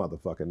on my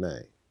motherfucking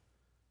name.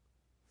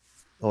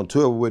 On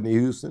tour with Whitney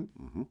Houston.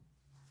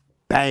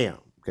 Bam.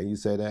 Can you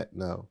say that?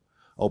 No.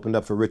 Opened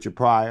up for Richard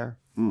Pryor.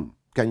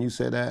 Can you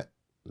say that?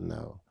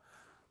 No.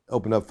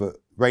 Opened up for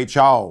Ray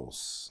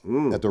Charles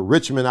at the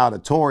Richmond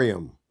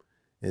Auditorium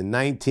in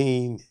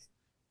 1989,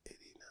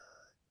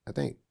 I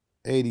think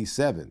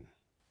 87.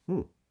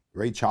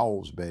 Ray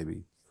Charles,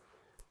 baby.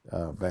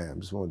 Bam.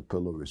 Just wanted to put a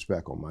little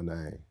respect on my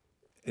name.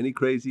 Any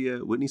crazy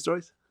Whitney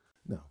stories?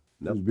 No.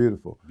 Nope. It was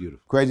beautiful.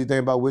 Beautiful. Crazy thing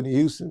about Whitney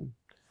Houston,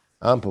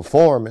 I'm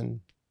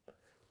performing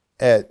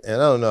at, and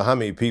I don't know how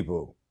many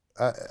people,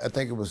 I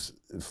think it was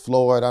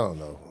Floyd, I don't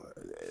know,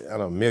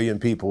 1 million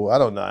people. I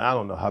don't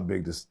know how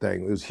big this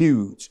thing was. It was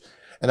huge.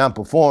 And I'm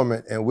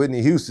performing, and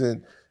Whitney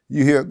Houston,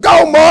 you hear,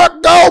 go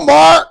Mark, go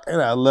Mark!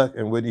 And I look,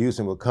 and Whitney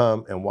Houston would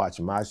come and watch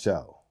my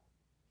show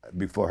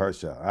before her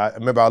show. I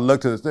remember I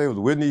looked to the stage, it was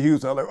Whitney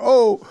Houston. I was like,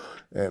 oh,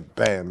 and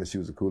bam, and she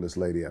was the coolest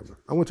lady ever.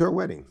 I went to her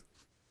wedding.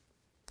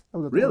 I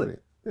was at the wedding.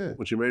 Yeah.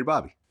 When she married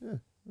Bobby? Yeah,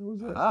 that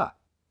was it.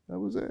 That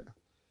was it.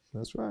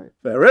 That's right.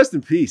 But rest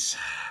in peace,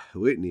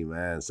 Whitney,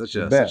 man. Such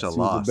a loss. She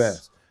was the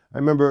best. I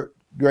remember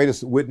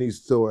greatest Whitney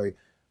story.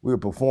 We were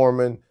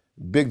performing,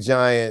 big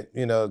giant,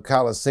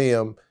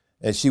 Coliseum,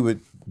 and she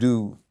would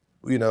do,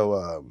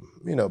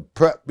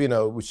 prep,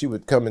 she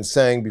would come and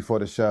sing before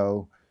the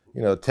show,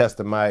 test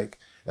the mic.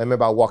 I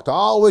remember I walked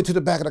all the way to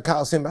the back of the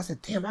Coliseum. I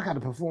said, damn, I got to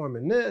perform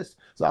in this.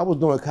 So I was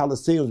doing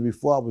Coliseums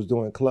before I was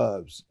doing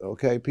clubs.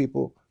 Okay,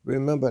 people?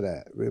 Remember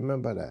that.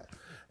 Remember that.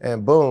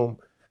 And boom.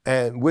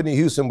 And Whitney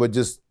Houston would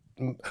just,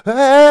 and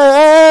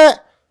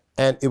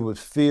it would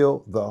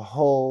fill the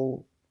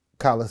whole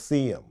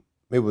Coliseum.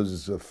 It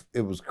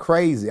was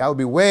crazy. I would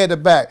be way at the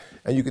back,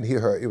 and you could hear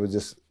her. It was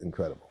just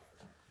incredible.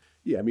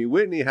 Yeah, I mean,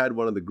 Whitney had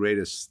one of the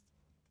greatest,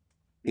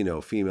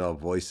 female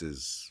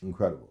voices.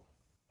 Incredible.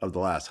 Of the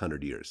last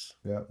 100 years.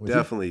 Yeah.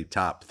 Definitely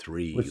top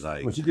 3.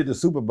 When she did the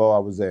Super Bowl, I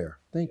was there.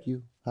 Thank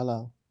you.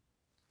 Hello.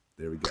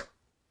 There we go.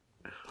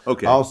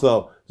 Okay.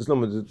 Also, just let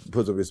me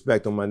put some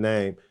respect on my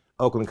name,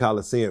 Oakland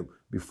Coliseum.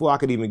 Before I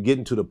could even get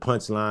into the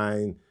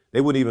punchline,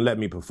 they wouldn't even let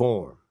me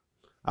perform.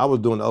 I was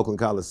doing the Oakland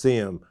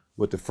Coliseum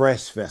with the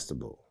Fresh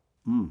Festival.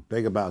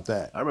 Think about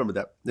that. I remember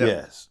that. Yeah.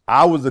 Yes.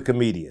 I was a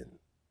comedian.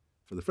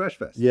 For the Fresh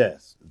Fest?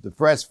 Yes. The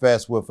Fresh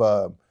Fest with,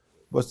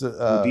 what's the?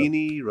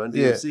 Houdini, Run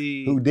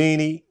DMC. Yeah,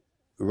 Houdini,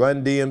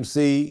 Run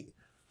DMC.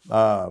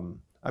 I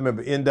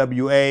remember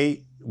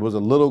NWA was a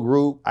little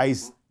group.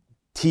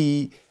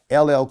 Ice-T,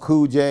 LL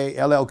Cool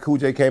J. LL Cool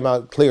J came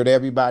out, cleared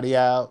everybody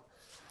out.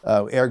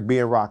 Eric B.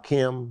 and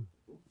Rakim.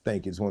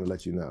 Thank you. Just want to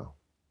let you know.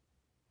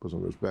 Put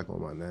some respect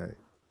on my name.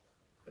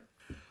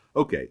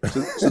 Okay.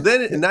 So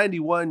then in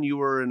 91, you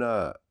were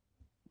in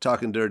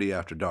Talking Dirty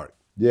After Dark.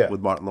 Yeah.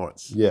 With Martin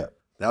Lawrence. Yeah.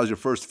 That was your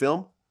first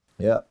film?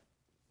 Yep.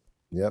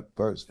 Yep.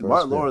 First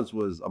Martin film. Lawrence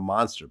was a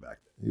monster back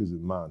then. He was a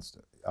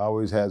monster.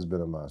 Always has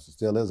been a monster.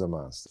 Still is a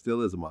monster.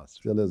 Still is a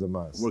monster. Still is a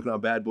monster. Working on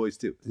Bad Boys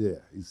 2. Yeah.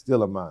 He's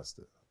still a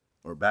monster.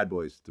 Or Bad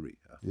Boys 3.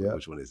 Yeah.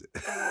 Which one is it?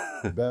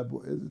 Bad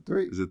Boy, is it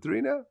 3? Is it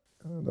 3 now?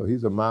 I don't know.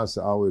 He's a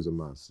monster, always a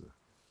monster.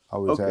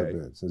 Always has Okay.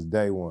 been, since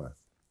day one.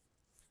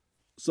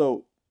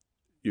 So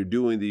you're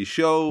doing these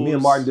shows. Me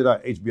and Martin did our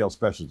HBO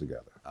specials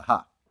together.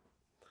 Aha.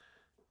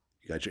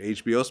 You got your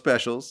HBO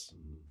specials,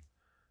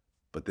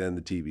 but then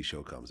the TV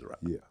show comes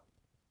around. Yeah.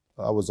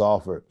 I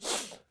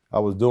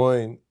was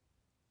doing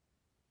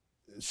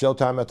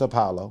Showtime at the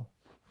Apollo.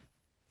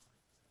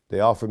 They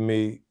offered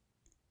me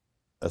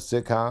a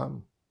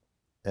sitcom,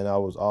 and I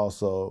was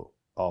also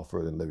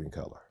offered In Living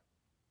Color.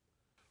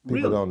 People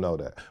Really? don't know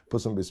that.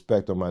 Put some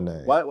respect on my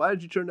name. Why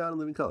did you turn down In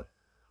Living Color?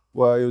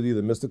 Well, it was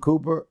either Mr.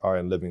 Cooper or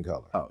In Living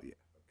Color. Oh, yeah.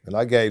 And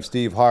I gave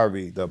Steve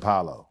Harvey the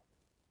Apollo.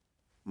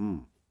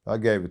 I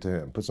gave it to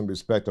him. Put some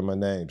respect on my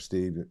name,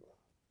 Steve.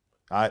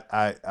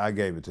 I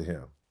gave it to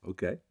him.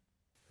 Okay.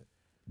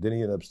 Then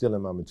he ended up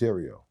stealing my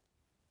material.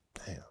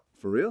 Damn.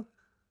 For real?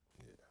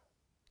 Yeah.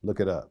 Look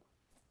it up.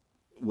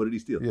 What did he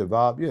steal? Yeah,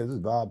 this is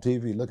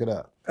VladTV. Look it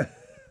up.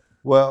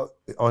 Well,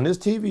 on this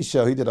TV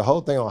show, he did a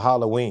whole thing on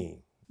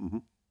Halloween.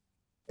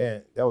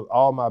 And that was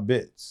all my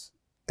bits.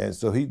 And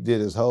so he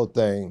did his whole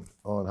thing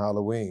on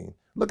Halloween.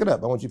 Look it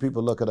up. I want you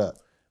people to look it up.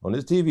 On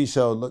this TV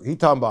show, look, he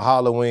talking about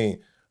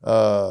Halloween.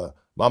 My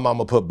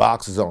mama put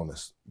boxes on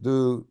us.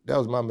 Dude, that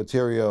was my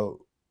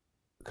material.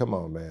 Come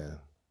on, man.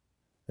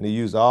 And he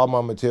used all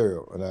my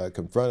material, and I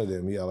confronted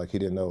him. He like he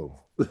didn't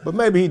know. But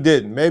maybe he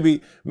didn't.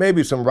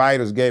 Maybe some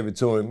writers gave it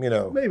to him, you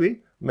know.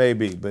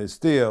 Maybe, but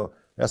still,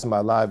 that's my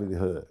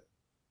livelihood.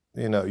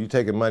 You know, you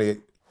taking money,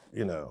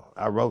 you know,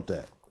 I wrote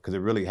that because it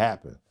really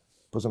happened.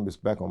 Put some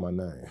respect on my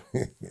name.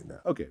 You know?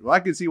 Okay, well, I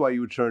can see why you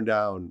would turn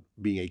down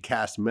being a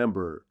cast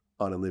member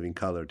on In Living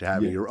Color to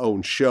having your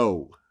own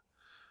show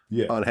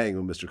on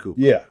Hangin' With Mr. Cooper.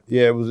 Yeah,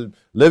 it was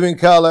Living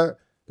Color,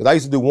 because I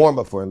used to do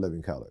warm-up for In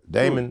Living Color.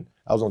 Damon,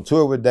 I was on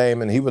tour with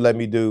Damon. He would let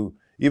me do,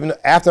 even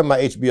after my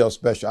HBO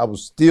special, I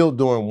was still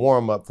doing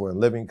warm-up for In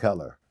Living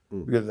Color.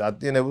 Because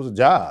it was a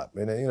job.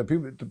 And, you know,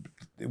 people,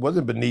 it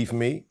wasn't beneath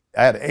me.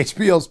 I had an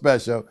HBO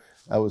special.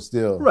 I was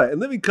still. Right, and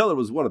Living Color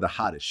was one of the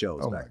hottest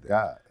shows back then. Oh,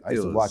 my God. I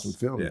used to watch him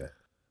film that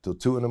till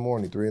 2 in the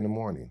morning, 3 in the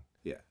morning.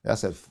 Yeah.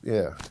 That's it,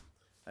 yeah.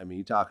 I mean,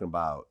 you're talking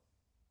about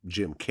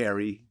Jim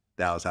Carrey.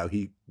 That was how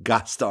he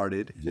got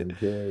started. Jim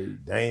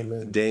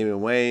Carrey, Damon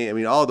Wayne. I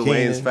mean, all the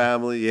Wayne's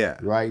family,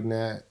 Writing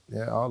that,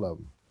 all of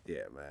them.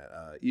 Yeah, man.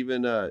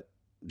 Even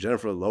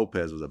Jennifer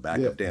Lopez was a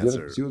backup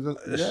dancer. She was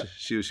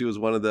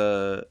one of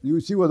the.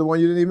 She was the one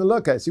you didn't even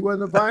look at. She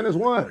wasn't the finest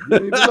one. You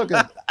didn't even look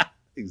at.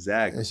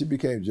 Exactly. And she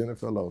became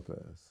Jennifer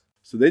Lopez.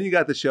 So then you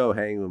got the show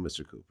Hangin' With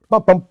Mr. Cooper.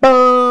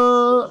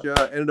 Which,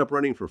 ended up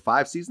running for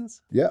 5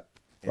 seasons. Yep,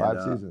 5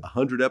 seasons.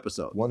 100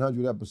 episodes.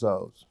 100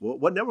 episodes.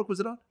 What network was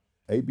it on?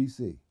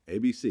 ABC.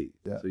 ABC.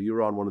 Yeah. So you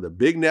were on one of the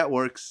big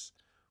networks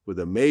with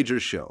a major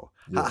show.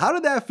 Yeah. How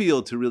did that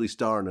feel to really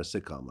star in a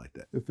sitcom like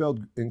that? It felt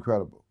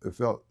incredible. It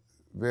felt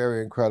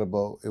very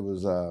incredible. It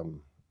was the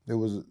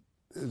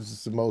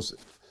most,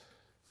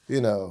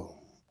 you know,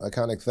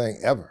 iconic thing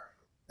ever.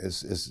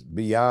 It's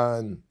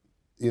beyond,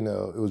 you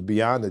know, it was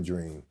beyond a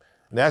dream.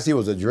 And actually it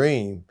was a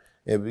dream.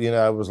 You know,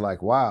 I was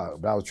like, wow.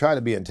 But I was trying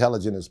to be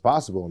intelligent as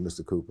possible in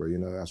Mr. Cooper. You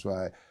know, that's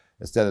why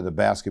instead of the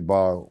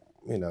basketball,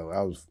 you know,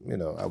 I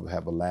would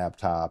have a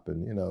laptop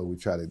and, you know,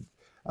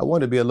 I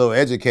wanted to be a little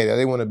educated. I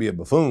didn't want to be a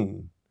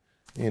buffoon,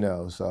 you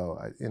know, so,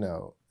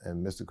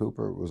 and Mr.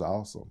 Cooper was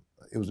awesome.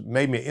 It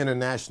made me an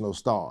international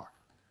star.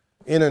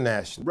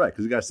 International. Right,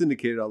 because it got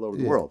syndicated all over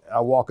the world.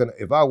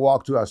 If I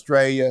walked to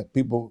Australia,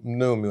 people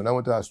knew me. When I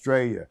went to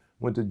Australia,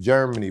 went to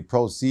Germany,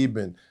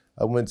 ProSieben,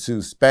 I went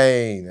to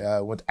Spain,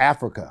 I went to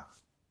Africa.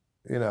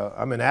 You know,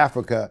 I'm in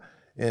Africa,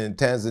 in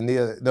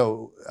Tanzania.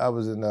 No, I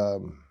was in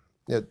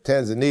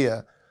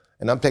Tanzania,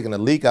 and I'm taking a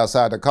leak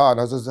outside the car,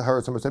 and I just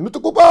heard somebody say,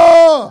 "Mr.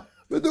 Cooper!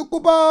 Mr.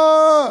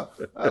 Cooper!"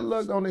 I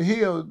looked on the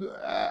hill.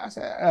 I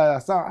said,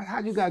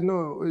 "How you guys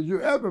know?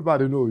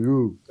 Everybody know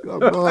you.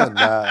 Come on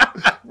now.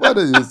 What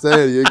are you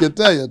saying? You can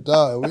tell your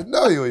dog. We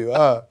know who you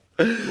are."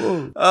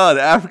 Whoa. Oh,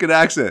 the African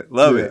accent.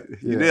 Love it.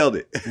 You nailed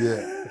it.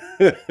 Yeah.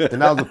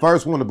 And I was the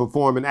first one to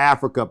perform in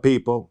Africa,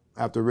 people,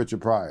 after Richard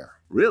Pryor.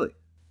 Really?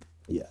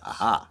 Yeah.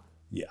 Aha.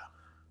 Yeah.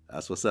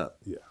 That's what's up.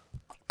 Yeah.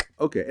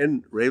 Okay,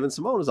 and Raven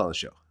Simone is on the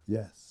show.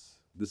 Yes.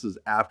 This is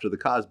after the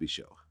Cosby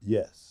Show.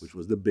 Yes. Which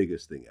was the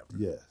biggest thing ever.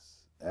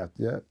 Yes.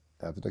 After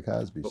the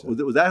Cosby Show.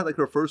 Was that like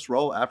her first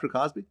role after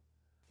Cosby?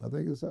 I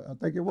think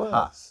it was.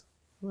 Aha.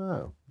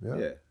 Wow.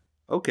 Yeah.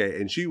 Okay,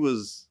 and she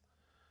was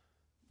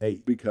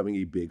becoming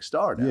a big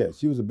star now. Yeah,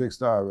 she was a big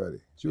star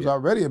already. She was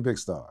already a big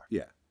star.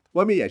 Yeah.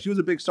 Well, I mean, she was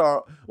a big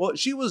star. Well,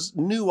 she was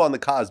new on the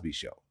Cosby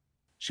Show.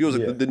 She was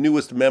the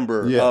newest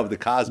member of the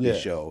Cosby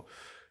Show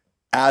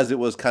as it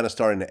was kind of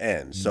starting to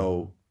end.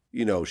 So,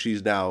 you know, she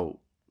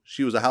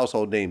was a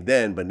household name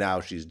then, but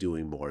now she's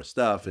doing more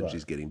stuff and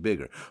she's getting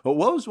bigger. But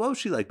what was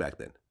she like back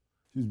then?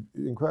 She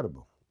was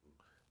incredible.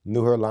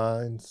 Knew her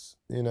lines,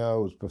 you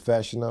know, was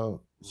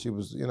professional. She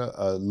was, you know,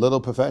 a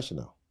little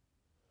professional.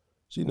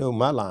 She knew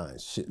my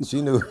lines.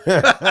 She knew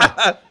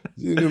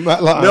she knew my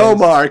lines. No,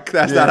 Mark,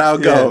 that's not how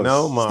it goes.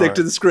 No, Mark. Stick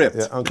to the script.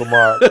 Yeah, Uncle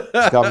Mark.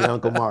 Call me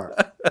Uncle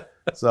Mark.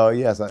 So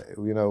yes,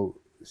 you know,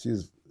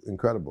 she's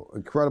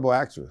incredible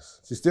actress.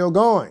 She's still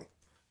going.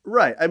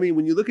 Right. I mean,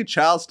 when you look at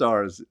child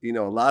stars, you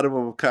know, a lot of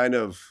them kind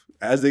of,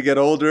 as they get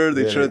older,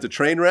 they turn into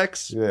train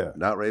wrecks. Yeah.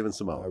 Not Raven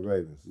Simone. Not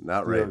Raven.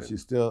 Not Raven.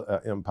 She's still an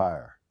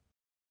empire.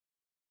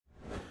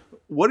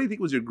 What do you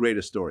think was your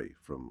greatest story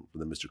from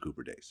the Mr.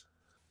 Cooper days?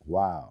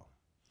 Wow.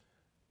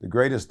 The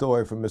greatest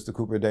story from Mr.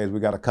 Cooper days, we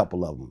got a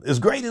couple of them. His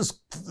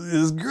greatest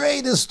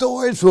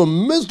stories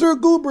from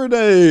Mr. Cooper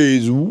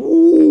days.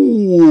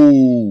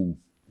 Woo!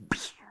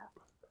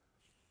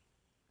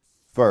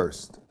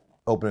 First,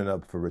 opening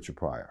up for Richard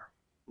Pryor.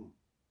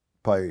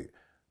 Probably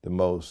the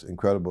most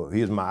incredible.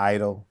 He is my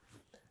idol.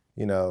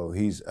 You know,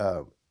 he's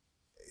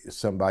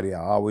somebody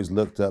I always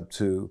looked up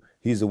to.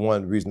 He's the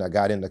one reason I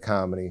got into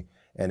comedy,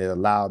 and it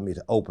allowed me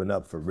to open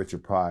up for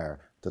Richard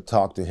Pryor, to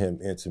talk to him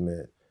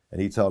intimate.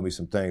 And he told me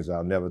some things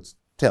I'll never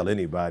tell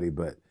anybody,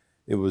 but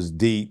it was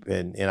deep,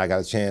 and I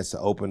got a chance to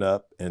open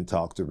up and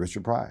talk to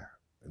Richard Pryor.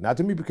 Not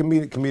too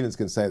many comedians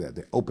can say that.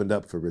 They opened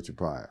up for Richard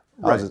Pryor.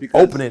 Right, I was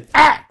opening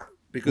act,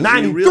 because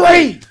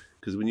 93!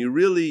 Because when you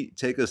really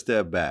take a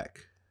step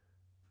back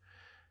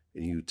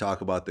and you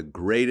talk about the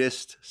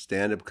greatest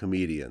stand-up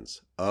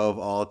comedians of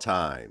all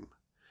time,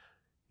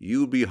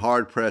 you'd be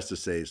hard-pressed to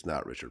say it's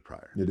not Richard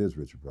Pryor. It is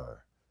Richard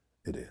Pryor.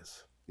 It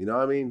is. You know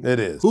what I mean? It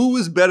is. Who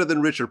is better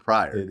than Richard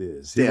Pryor? It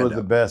is. Stand He was up.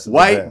 the best.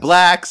 White,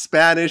 black,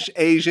 Spanish,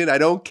 Asian, I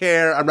don't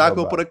care. I'm not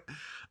going to put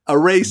a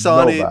race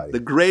on it. The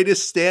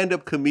greatest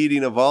stand-up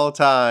comedian of all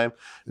time.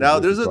 Now,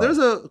 there's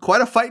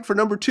quite a fight for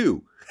number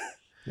 2.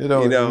 You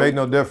know, it made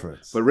no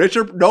difference. But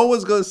no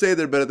one's going to say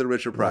they're better than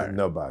Richard Pryor.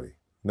 Nobody,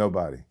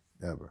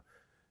 ever.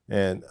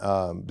 And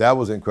that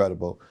was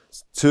incredible.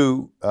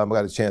 2, I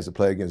got a chance to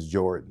play against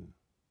Jordan.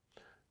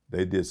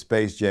 They did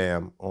Space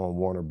Jam on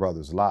Warner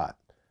Brothers lot.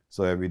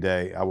 So every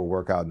day I would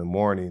work out in the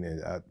morning,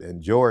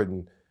 and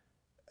Jordan,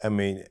 I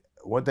mean,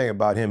 one thing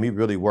about him, he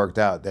really worked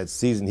out. That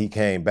season he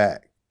came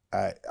back,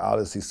 I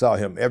honestly saw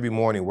him every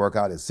morning work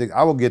out at 6.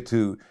 I would get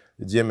to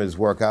the gym and just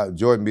work out.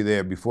 Jordan be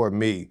there before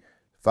me,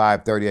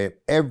 5:30 a.m.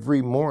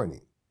 every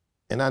morning.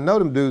 And I know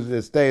them dudes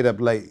that stayed up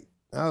late.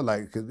 I was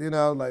like,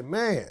 like,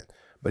 man.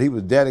 But he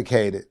was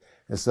dedicated.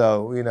 And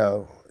so,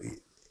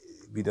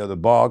 the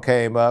ball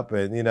came up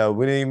and, we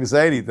didn't even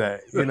say anything.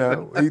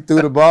 He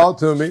threw the ball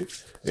to me.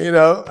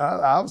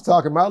 I was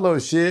talking my little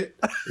shit.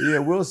 Yeah,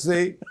 we'll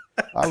see.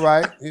 All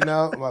right.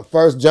 My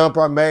first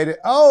jumper, I made it.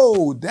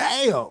 Oh,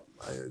 damn.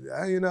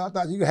 I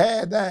thought you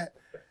had that.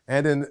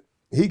 And then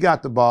he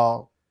got the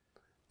ball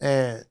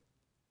and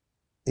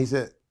he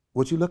said,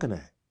 "What you looking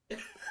at?"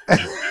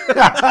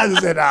 I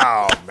just said,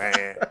 "Oh,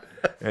 man."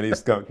 And he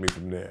skunked me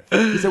from there.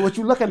 He said, "What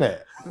you looking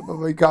at?"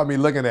 He caught me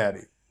looking at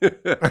him.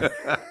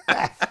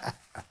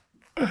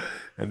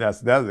 And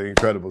that's an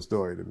incredible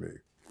story to me.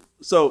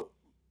 So,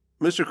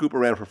 Mr. Cooper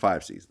ran for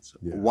 5 seasons.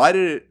 Yeah. Why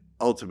did it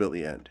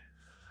ultimately end?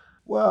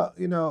 Well,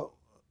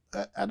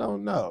 I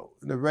don't know.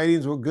 The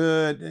ratings were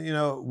good.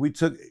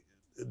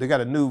 They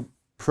got a new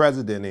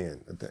president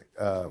in,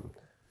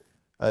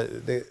 I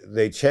think.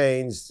 They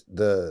changed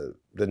the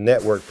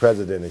network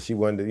president, and she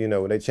wanted to,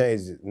 when they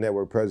changed the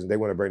network president, they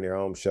want to bring their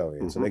own show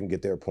in so they can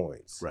get their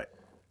points. Right.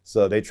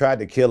 So they tried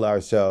to kill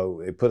our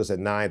show. They put us at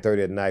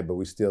 9:30 at night, but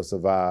we still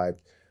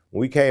survived. When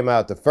we came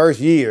out the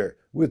first year,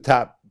 we were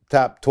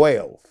top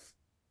 12.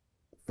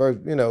 First,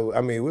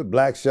 with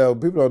Black Show,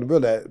 people don't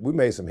realize that we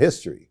made some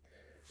history.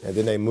 And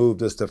then they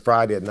moved us to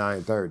Friday at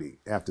 9:30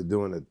 after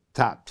doing a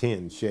top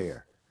 10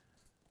 share.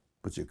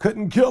 But you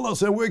couldn't kill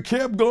us, and we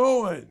kept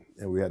going.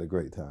 And we had a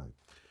great time.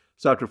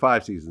 So after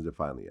 5 seasons, it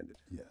finally ended.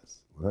 Yes,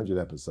 100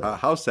 episodes.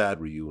 How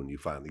sad were you when you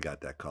finally got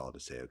that call to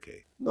say,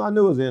 okay? No, I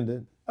knew it was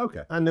ending.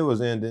 Okay. I knew it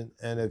was ending.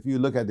 And if you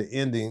look at the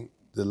ending,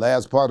 the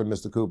last part of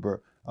Mr.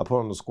 Cooper, I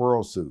put on the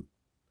squirrel suit.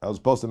 I was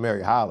supposed to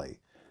marry Holly,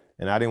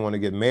 and I didn't want to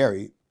get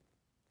married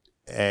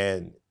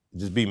and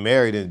just be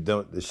married and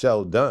the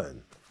show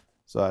done.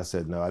 So I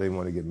said, no, I didn't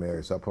want to get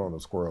married, so I put on a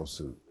squirrel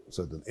suit.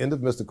 So at the end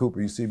of Mr.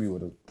 Cooper, you see me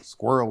with a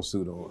squirrel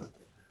suit on.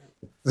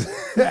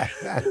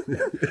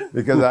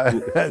 Because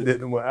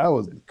I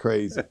was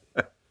crazy.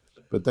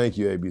 But thank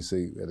you,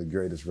 ABC. We had the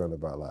greatest run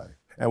of our life.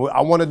 And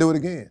I want to do it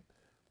again.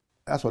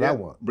 That's what I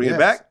want. Bring it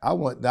back? I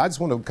just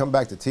want to come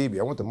back to TV.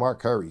 I want the Mark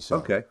Curry show.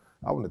 Okay.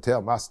 I want to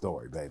tell my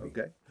story, baby.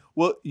 Okay.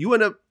 Well, you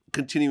end up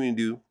continuing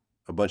to do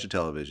a bunch of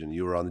television.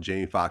 You were on the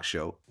Jamie Foxx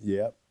show.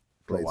 Yep.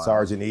 Played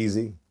Sergeant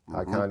Easy,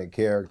 iconic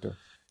character.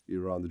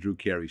 You were on the Drew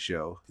Carey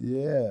show.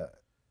 Yeah.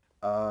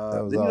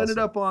 Then you ended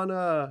up on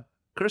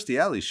Kirstie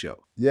Alley's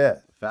show. Yeah.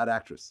 Fat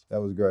actress. That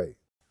was great.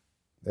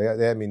 They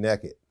had me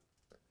naked.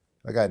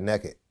 I got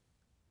naked.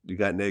 You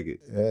got naked.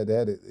 Yeah, they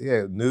had it.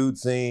 Yeah, nude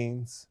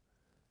scenes.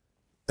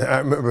 I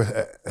remember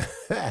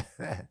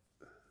that.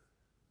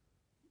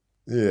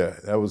 Yeah,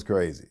 that was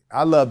crazy.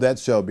 I love that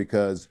show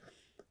because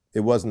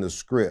it wasn't a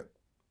script.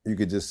 You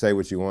could just say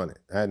what you wanted.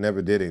 I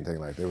never did anything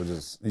like that. It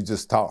was you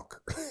just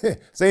talk.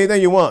 Say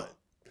anything you want.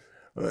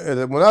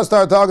 When I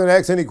started talking,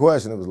 ask any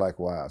question, it was like,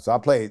 wow. So I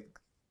played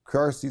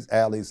Kirstie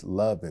Alley's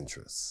love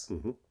interest.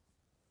 Mm-hmm.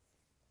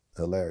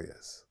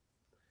 Hilarious.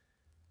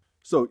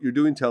 So you're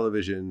doing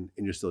television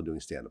and you're still doing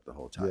stand-up the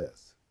whole time.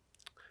 Yes.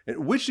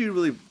 And which do you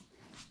really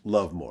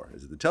love more?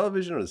 Is it the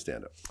television or the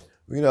stand-up?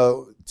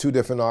 Two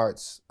different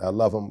arts. I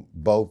love them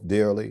both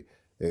dearly.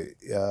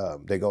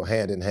 They go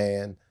hand in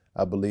hand.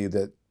 I believe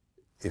that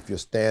if your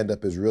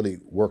stand-up is really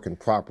working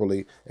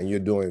properly and you're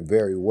doing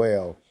very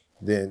well,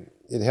 then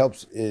it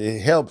helps,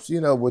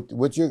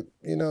 with your,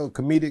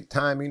 comedic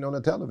timing on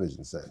a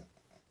television set,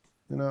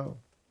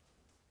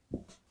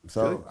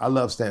 So really? I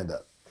love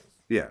stand-up.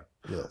 Yeah.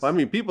 Yes. Well, I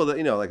mean, people that,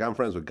 like I'm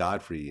friends with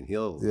Godfrey and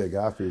Yeah,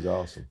 Godfrey's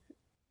awesome.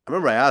 I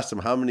remember I asked him,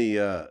 how many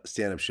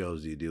stand-up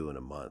shows do you do in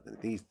a month? And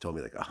I think he told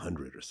me like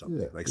 100 or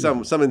something. Yeah,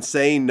 some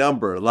insane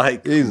number,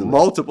 like easily.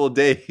 Multiple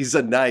days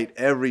a night,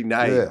 every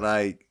night,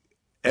 like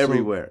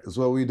everywhere. That's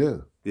what we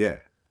do. Yeah.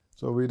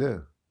 That's what we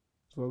do.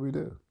 That's what we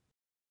do.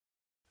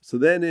 So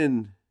then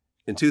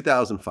in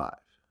 2005,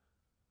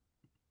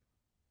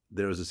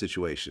 there was a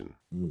situation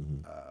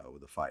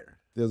with a fire.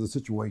 There's a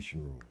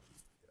situation room.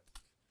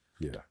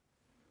 Yeah.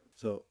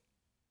 So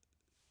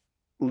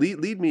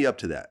lead me up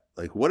to that.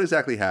 Like, what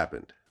exactly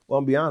happened? Well,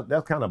 I'll be honest,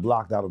 that's kind of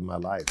blocked out of my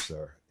life,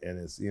 sir. And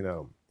it's,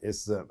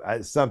 It's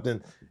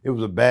something. It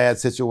was a bad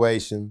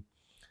situation,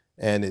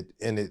 and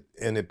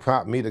it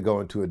prompted me to go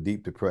into a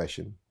deep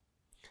depression.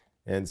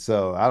 And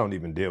so I don't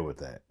even deal with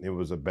that. It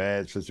was a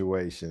bad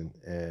situation,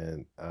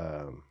 and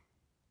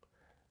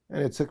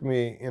it took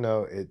me,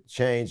 it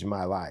changed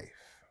my life.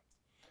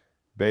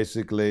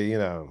 Basically,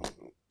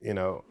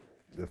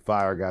 the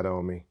fire got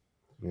on me.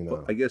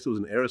 Well, I guess it was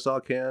an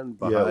aerosol can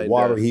behind. Yeah,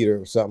 water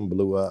heater or something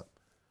blew up.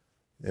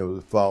 It was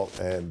a fault,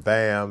 and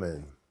bam,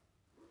 and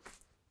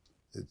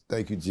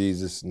thank you,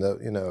 Jesus.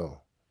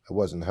 No, I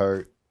wasn't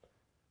hurt.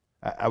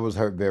 I was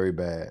hurt very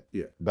bad.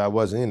 Yeah, but I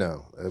wasn't,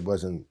 it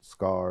wasn't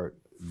scarred.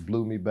 It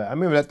blew me back. I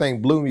remember that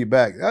thing blew me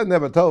back. I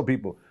never told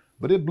people,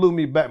 but it blew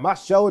me back. My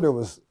shoulder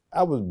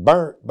I was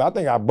burnt, but I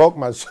think I broke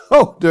my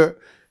shoulder,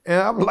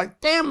 and I was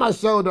like, damn, my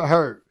shoulder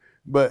hurt.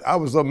 But I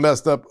was so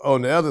messed up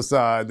on the other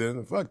side,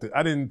 then fuck it.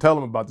 I didn't tell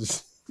them about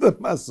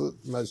my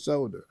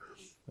shoulder.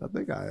 I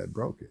think I had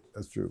broke it.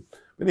 That's true.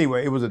 But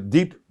anyway, it was a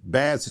deep,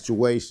 bad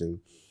situation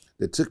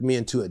that took me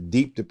into a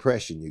deep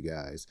depression, you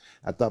guys.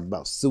 I thought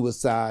about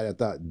suicide. I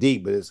thought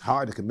deep, but it's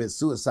hard to commit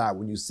suicide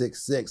when you're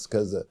 6'6"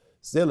 because the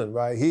ceiling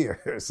right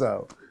here.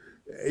 So,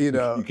 you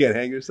can't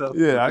hang yourself?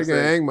 Yeah, I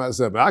can't hang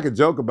myself. I could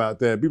joke about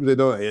that. People say,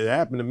 no, it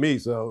happened to me.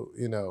 So,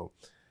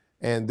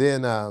 and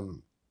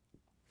then,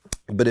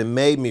 but it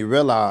made me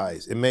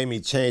realize, it made me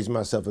change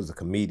myself as a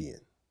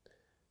comedian.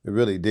 It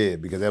really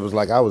did, because it was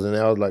like, I was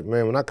like,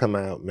 man, when I come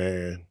out,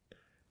 man,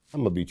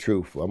 I'm gonna be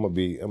truthful. I'm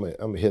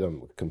gonna hit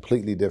them a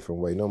completely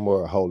different way. No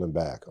more holding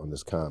back on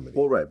this comedy.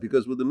 Well, right,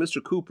 because with the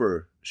Mr.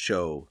 Cooper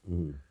show,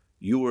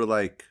 you were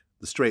like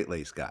the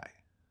straight-laced guy.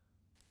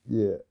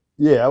 Yeah,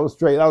 I was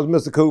straight. I was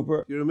Mr.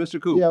 Cooper. You're a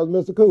Mr. Cooper. Yeah, I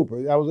was Mr.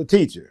 Cooper. I was a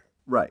teacher.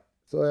 Right.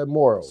 So I had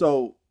morals.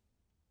 So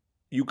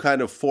you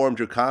kind of formed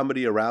your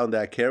comedy around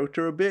that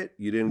character a bit?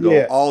 You didn't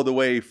go all the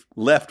way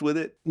left with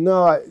it?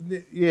 No,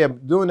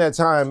 during that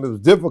time, it was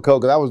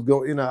difficult because I was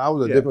I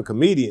was a different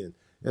comedian.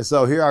 And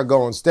so here I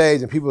go on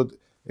stage and people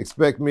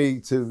expect me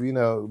to,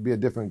 be a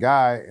different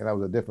guy, and I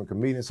was a different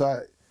comedian.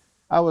 So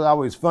I was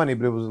always funny,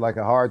 but it was like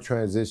a hard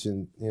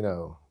transition,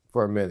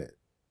 for a minute.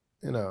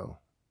 It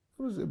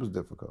was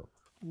difficult.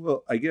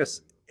 Well, I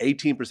guess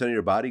 18% of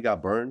your body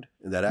got burned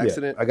in that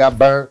accident? Yeah, I got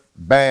burned,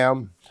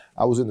 bam.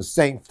 I was in the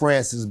St.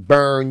 Francis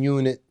burn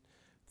unit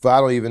for I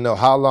don't even know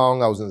how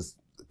long. I was in a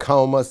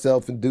coma,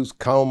 self-induced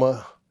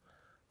coma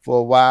for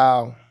a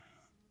while,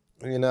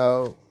 and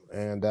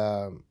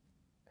the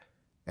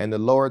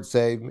Lord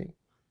saved me,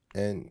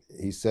 and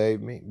he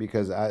saved me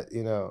because it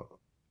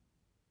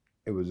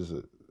was just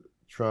a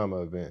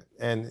trauma event,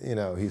 and,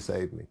 he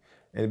saved me.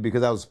 And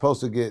because I was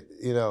supposed to get,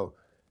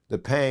 the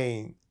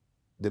pain,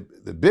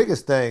 the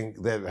biggest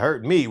thing that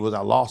hurt me was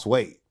I lost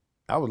weight.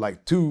 I was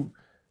like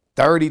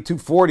 230,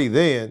 240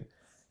 then,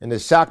 and it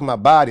shocked my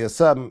body or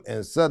something,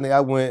 and suddenly I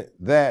went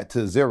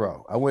to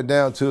zero. I went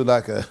down to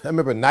I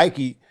remember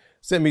Nike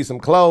sent me some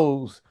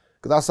clothes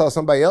because I saw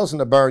somebody else in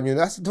the burn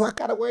unit. I said, do I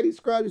gotta wear these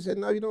scrubs? He said,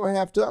 no, you don't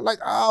have to. I'm like,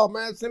 oh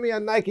man, send me a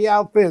Nike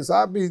outfit. So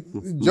I'll be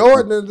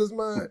Jordan in this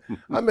mind.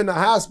 I'm in the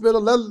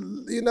hospital,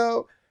 and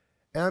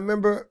I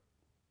remember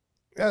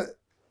I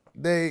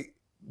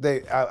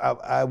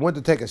went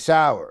to take a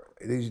shower.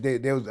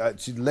 There was a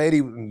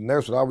lady,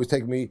 nurse would always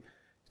take me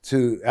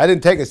to, I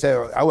didn't take a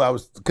shower.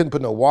 Couldn't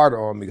put no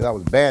water on me because I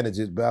was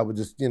bandages, but I would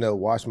just,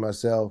 wash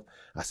myself.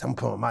 I said, I'm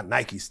putting on my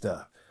Nike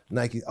stuff.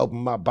 Nike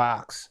opened my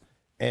box,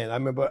 and I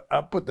remember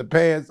I put the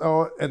pants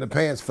on, and the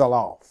pants fell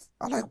off.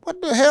 I'm like,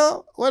 what the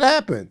hell? What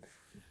happened?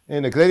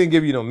 And because they didn't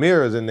give you no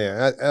mirrors in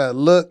there. I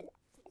looked,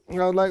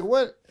 I was like,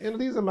 what?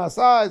 These are my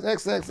size,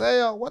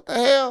 XXL. What the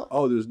hell?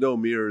 Oh, there's no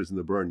mirrors in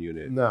the burn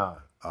unit. Nah.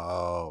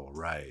 Oh,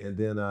 right. And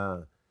then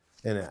I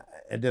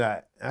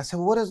said,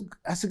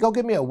 go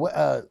get me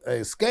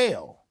a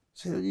scale.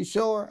 She said, you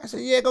sure? I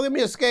said, yeah, go get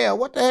me a scale.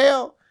 What the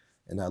hell?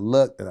 And I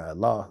looked, and I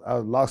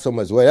lost so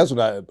much weight. That's when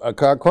I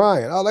started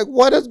crying. I was like,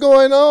 what is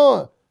going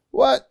on?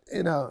 What?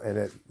 And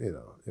it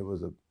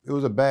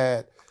was a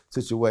bad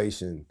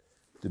situation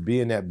to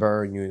be in that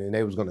burn unit, and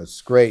they was gonna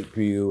scrape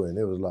you, and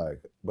it was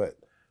like, but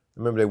I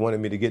remember they wanted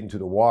me to get into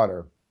the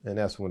water, and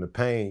that's when the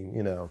pain,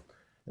 And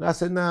I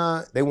said,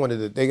 nah,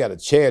 they got a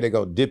chair, they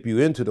gonna dip you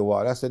into the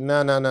water. I said,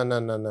 nah.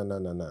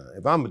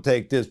 If I'm gonna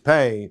take this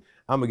pain,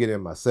 I'm gonna get in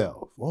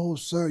myself. Oh,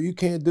 sir, you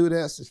can't do that.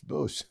 That's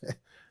bullshit.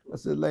 I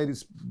said,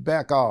 ladies,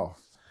 back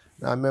off.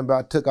 And I remember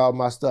I took all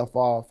my stuff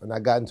off and I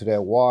got into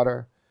that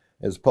water.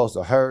 It was supposed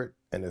to hurt,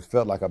 and it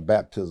felt like a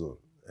baptism.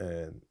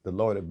 And the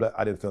Lord,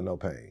 I didn't feel no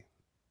pain.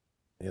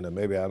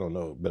 Maybe I don't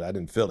know, but I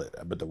didn't feel it.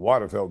 But the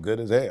water felt good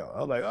as hell.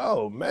 I was like,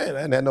 oh man, I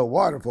hadn't had no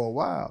water for a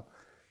while.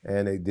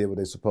 And they did what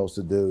they're supposed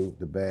to do,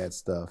 the bad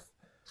stuff.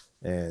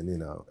 And,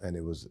 and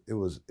it was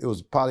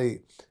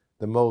probably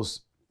the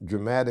most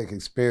dramatic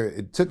experience.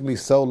 It took me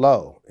so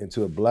low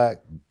into a black,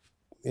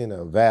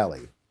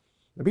 valley.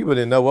 And people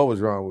didn't know what was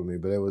wrong with me,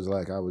 but it was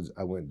like I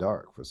went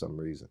dark for some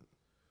reason.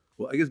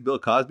 Well, I guess Bill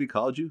Cosby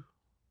called you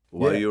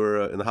while you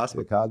were in the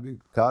hospital. Yeah,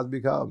 Cosby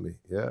called me.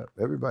 Yeah,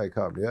 everybody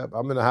called me. Yep,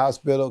 I'm in the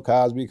hospital.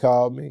 Cosby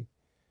called me,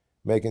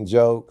 making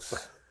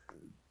jokes.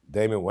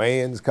 Damon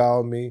Wayans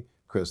called me.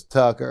 Chris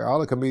Tucker, all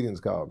the comedians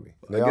called me.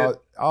 They I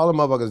all the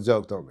motherfuckers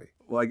joked on me.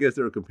 Well, I guess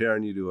they were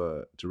comparing you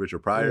to Richard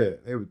Pryor.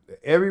 Yeah,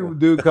 every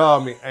dude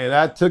called me, and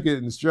I took it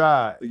in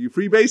stride. Like, you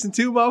freebasing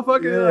too,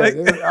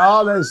 motherfucker? Yeah,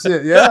 all that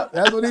shit. Yeah,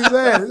 that's what he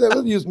said. He said,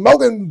 "Was you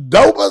smoking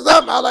dope or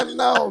something?" I was like,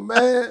 "No,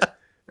 man."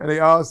 And they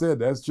all said,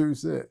 "That's true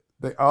shit."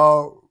 They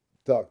all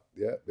talk.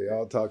 Yeah, they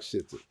all talk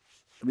shit to.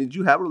 I mean, did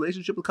you have a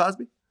relationship with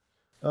Cosby?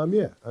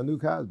 Yeah, I knew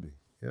Cosby.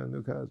 Yeah, I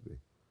knew Cosby.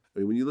 I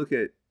mean, when you look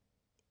at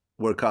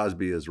where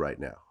Cosby is right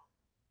now.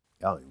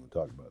 I don't even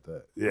talk about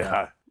that.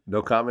 Yeah.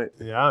 No comment?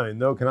 Yeah, I ain't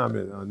no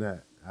comment on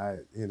that. I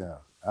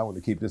want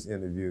to keep this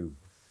interview.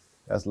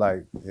 That's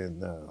like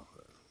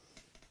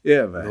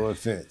yeah, man. No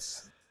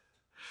offense.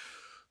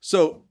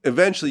 So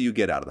eventually you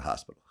get out of the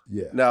hospital.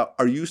 Yeah. Now,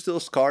 are you still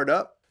scarred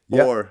up?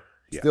 Yeah. Or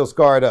Still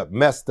scarred up,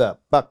 messed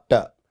up, fucked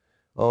up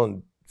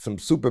on some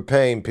super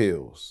pain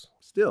pills.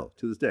 Still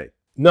to this day?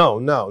 No.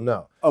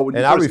 Oh, when you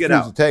and I first get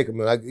refused out? to take them.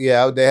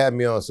 They had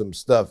me on some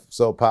stuff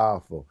so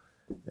powerful.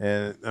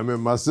 And I remember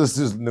my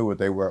sisters knew what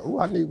they were. Oh,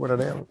 I need one of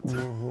them.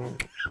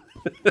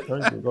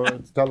 Thank you. Go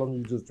ahead. Tell them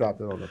you just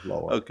dropped it on the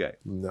floor. Okay.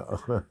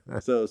 No.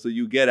 So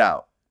you get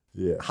out.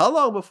 Yeah. How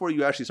long before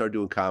you actually start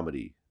doing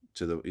comedy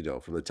from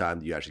the time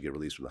that you actually get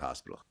released from the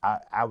hospital?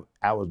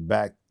 I was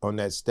back on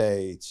that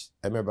stage.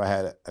 I remember I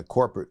had a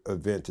corporate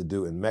event to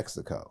do in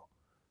Mexico.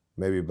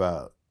 Maybe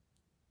about,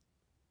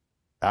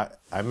 I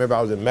remember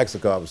I was in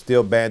Mexico. I was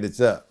still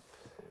bandaged up.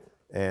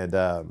 And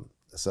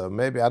so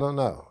maybe, I don't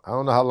know. I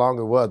don't know how long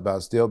it was, but I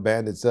was still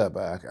bandaged up.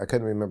 I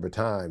couldn't remember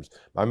times.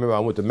 I remember I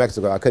went to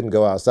Mexico. I couldn't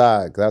go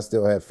outside because I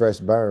still had fresh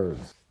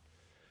burns.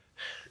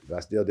 But I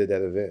still did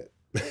that event.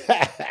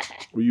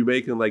 Were you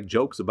making like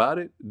jokes about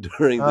it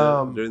during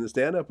the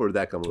stand-up, or did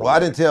that come along? Well, I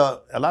didn't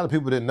tell, a lot of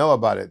people didn't know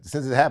about it.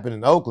 Since it happened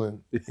in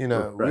Oakland, Right. we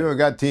never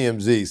got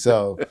TMZ.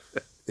 So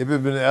if it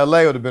had been in LA,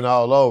 it would have been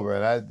all over.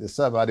 And it's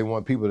something I didn't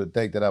want people to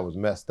think that I was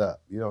messed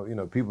up. You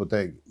know, people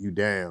think you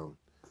down.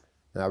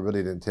 And I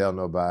really didn't tell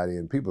nobody,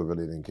 and people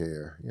really didn't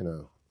care. I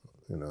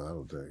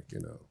don't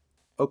think,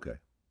 Okay.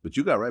 But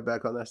you got right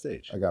back on that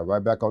stage. I got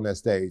right back on that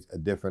stage, a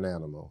different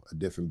animal, a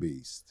different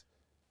beast.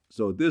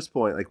 So at this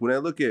point, like when I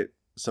look at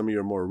some of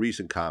your more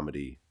recent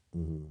comedy,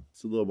 Mm-hmm.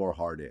 it's a little more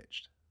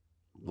hard-edged,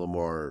 a little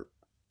more,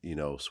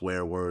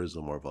 swear words, a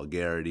little more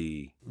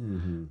vulgarity,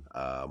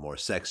 more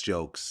sex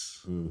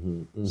jokes.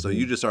 Mm-hmm. So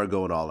you just started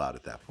going all out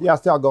at that point. Yeah, I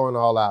started going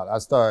all out. I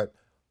started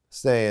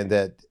saying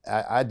that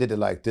I did it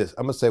like this.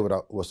 I'm going to say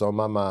what's on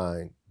my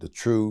mind, the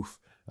truth.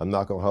 I'm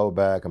not going to hold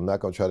back. I'm not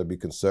going to try to be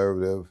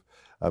conservative.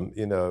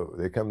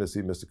 They come to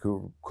see Mr.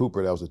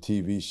 Cooper. That was a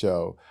TV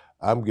show.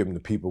 I'm giving the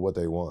people what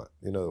they want.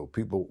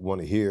 People want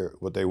to hear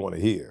what they want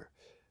to hear.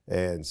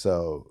 And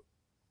so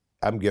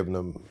I'm giving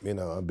them,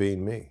 I'm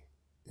being me.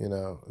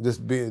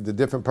 Just being the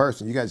different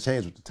person. You got to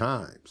change with the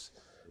times.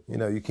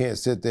 You can't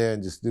sit there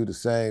and just do the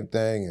same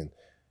thing.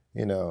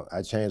 And,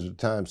 I change with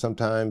the times.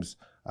 Sometimes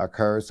I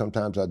curse,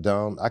 sometimes I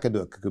don't. I can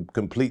do a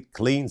complete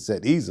clean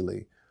set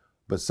easily,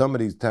 but some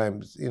of these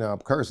times, I'm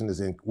cursing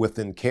is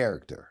within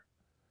character.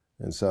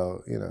 And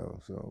so,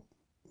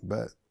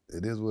 but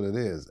it is what it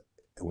is.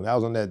 When I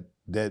was on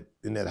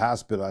in that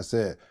hospital, I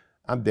said,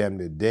 I'm damn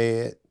near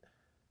dead.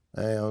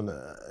 I'm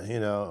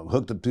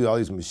hooked up to all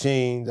these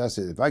machines. I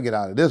said, if I get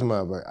out of this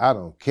motherfucker, I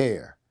don't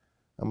care.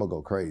 I'm gonna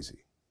go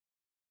crazy.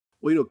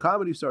 Well,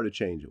 comedy started to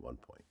change at one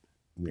point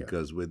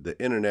because Yeah. with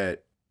the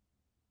internet,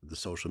 the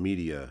social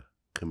media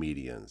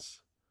comedians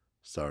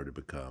started to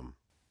become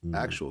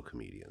actual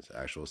comedians,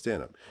 actual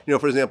stand-up.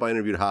 For example, I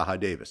interviewed Ha Ha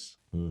Davis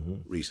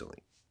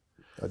recently.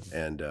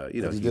 And, he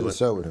did a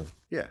show with him.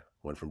 Yeah,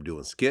 went from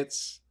doing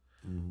skits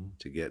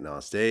to getting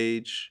on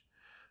stage.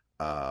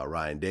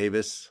 Ryan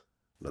Davis,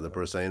 another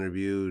person I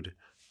interviewed.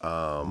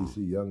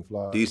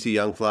 DC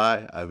Young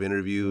Fly, I've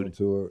interviewed. On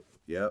tour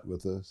Yep.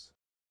 with us.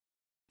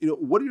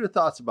 What are your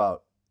thoughts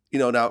about,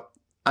 now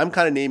I'm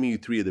kind of naming you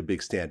three of the big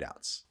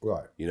standouts,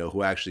 Right.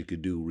 who actually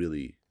could do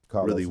really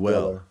Carlos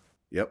well. Miller.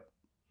 Yep.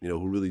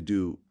 Who really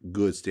do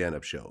good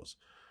stand-up shows.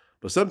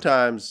 But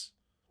sometimes,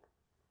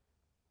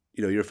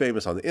 you're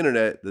famous on the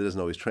internet. That doesn't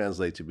always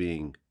translate to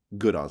being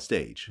good on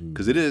stage.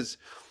 Because it is,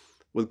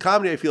 with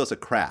comedy, I feel it's a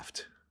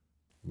craft.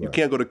 You Right.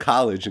 can't go to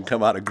college and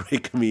come out a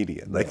great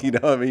comedian. Like, you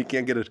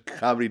can't get a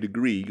comedy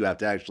degree. You have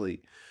to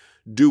actually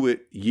do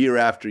it year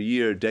after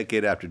year,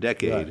 decade after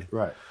decade.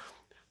 Right.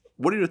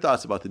 What are your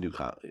thoughts about the new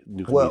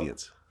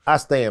comedians? I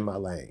stay in my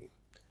lane.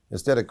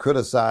 Instead of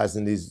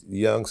criticizing these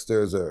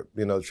youngsters or,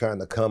 trying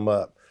to come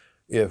up,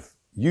 if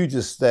you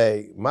just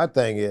stay, my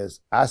thing is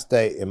I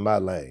stay in my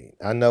lane.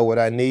 I know what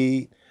I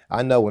need.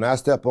 I know when I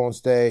step on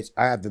stage,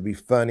 I have to be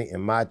funny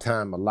in my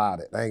time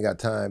allotted. I ain't got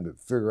time to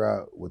figure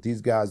out what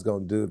these guys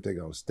gonna do, if they're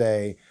gonna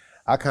stay.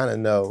 I kind of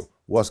know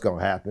what's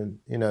gonna happen.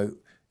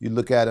 You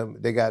look at them,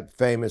 they got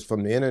famous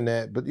from the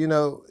internet, but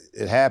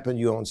it happened,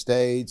 you on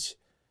stage.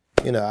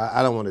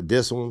 I don't want to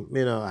diss them,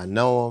 I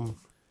know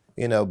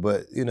them.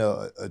 But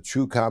a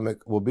true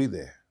comic will be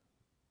there.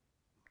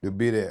 They'll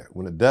be there.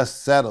 When the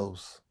dust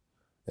settles,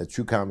 a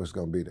true comic's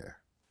gonna be there.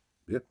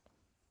 Yep,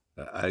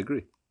 I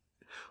agree.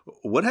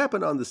 What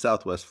happened on the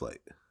Southwest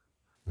flight?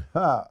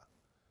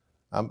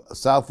 I'm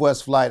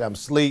Southwest flight. I'm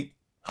asleep.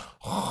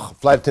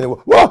 Flight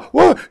attendant,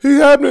 what? He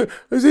happening?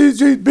 He's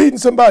beating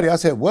somebody. I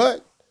said,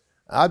 what?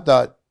 I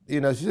thought,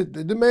 she said,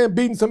 the man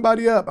beating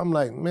somebody up. I'm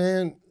like,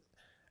 man,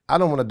 I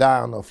don't want to die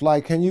on the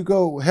flight. Can you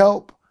go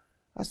help?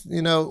 I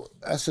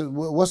said,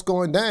 what's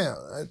going down?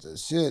 I said,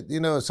 shit,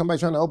 is somebody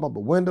trying to open up a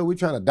window? We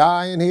trying to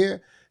die in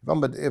here?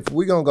 If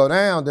we gonna go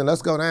down, then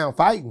let's go down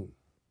fighting.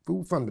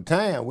 Food from the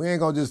town. We ain't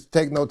gonna just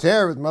take no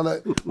terrorists,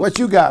 mother. What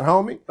you got,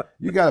 homie?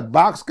 You got a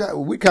box gun?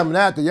 Well, we coming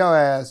after your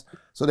ass.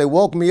 So they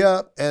woke me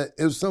up, and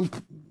it was some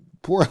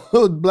poor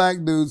little black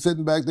dude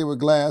sitting back there with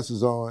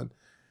glasses on,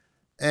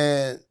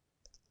 and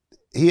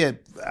he had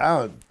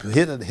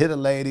hit a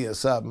lady or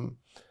something,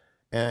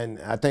 and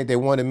I think they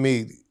wanted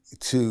me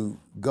to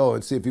go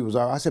and see if he was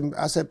all right.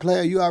 I said,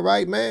 player, you all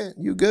right, man?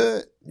 You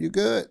good? You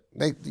good?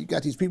 You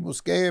got these people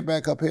scared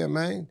back up here,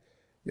 man.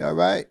 You all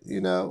right?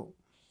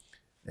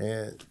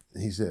 And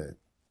he said,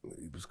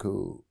 he was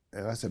cool.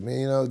 And I said,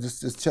 man,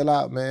 just chill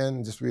out,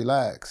 man. Just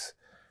relax.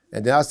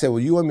 And then I said, well,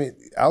 you want me?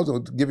 I was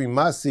going to give him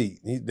my seat.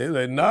 They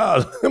were like, nah,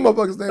 that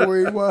motherfucker stay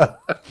where he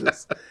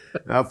was.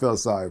 And I felt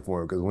sorry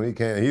for him because when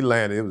he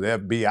landed, it was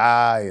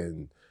FBI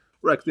and.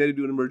 Right, because they had to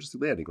do an emergency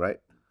landing, right?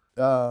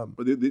 Or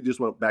they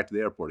just went back to the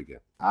airport again.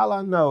 All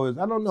I know is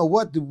I don't know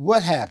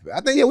what happened.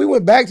 I think we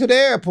went back to the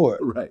airport.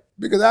 Right.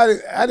 Because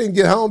I didn't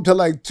get home till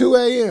like 2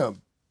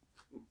 a.m.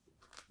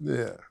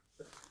 Yeah.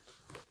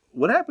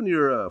 What happened to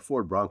your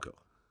Ford Bronco?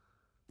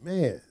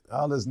 Man,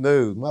 all this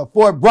news. My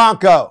Ford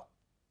Bronco.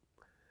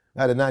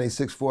 I had a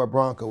 96 Ford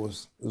Bronco.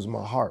 It was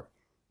my heart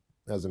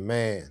as a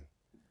man.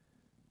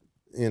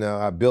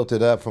 I built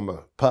it up from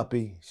a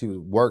puppy. She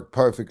worked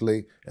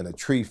perfectly, and a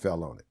tree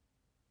fell on it.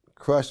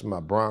 Crushed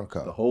my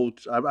Bronco. The whole,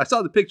 I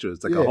saw the picture.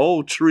 It's like a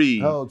whole tree.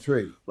 Whole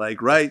tree.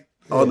 Like right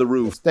on the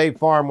roof. State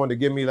Farm wanted to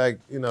give me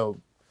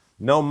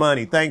no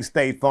money. Thanks,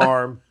 State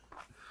Farm.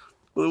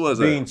 Well, it was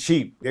being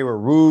cheap. They were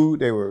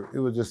rude. It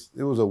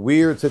was a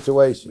weird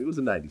situation. It was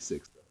a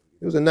 96 though.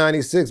 It was a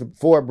 96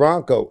 Ford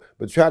Bronco,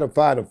 but try to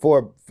find a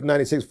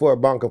 96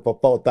 Ford Bronco for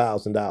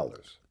 $4,000.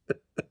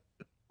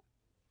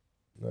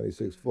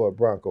 96 Ford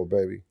Bronco,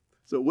 baby.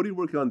 So what are you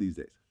working on these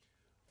days?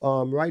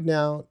 Right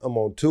now, I'm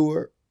on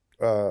tour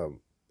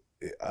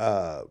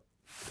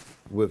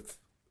with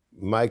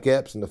Mike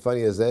Epps and the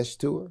Funny as Esh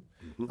tour.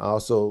 Mm-hmm.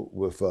 Also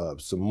with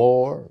some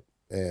more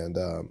and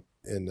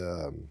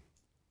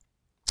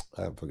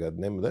I forgot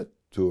the name of that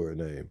tour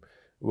name.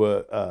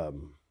 Well,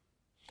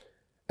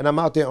 and I'm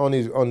out there on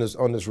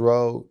this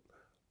road.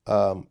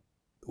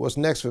 What's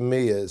next for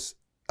me is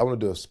I want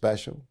to do a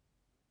special.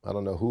 I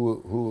don't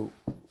know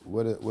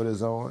what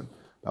is on.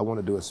 I want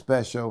to do a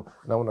special,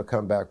 and I want to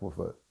come back with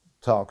a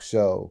talk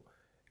show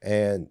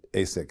and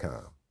a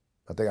sitcom.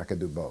 I think I could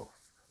do both.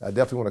 I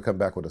definitely want to come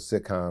back with a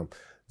sitcom.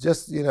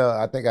 Just,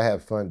 I think I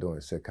have fun doing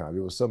sitcom.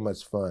 It was so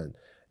much fun,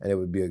 and it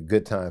would be a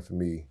good time for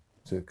me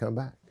to come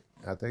back.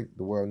 I think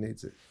the world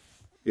needs it.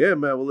 Yeah,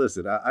 man. Well,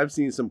 listen, I've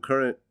seen some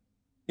current,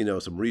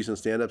 some recent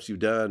stand-ups you've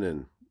done,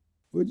 and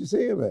where'd you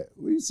see him at?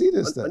 Where you see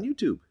this stuff? On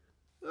YouTube.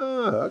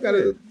 Oh, I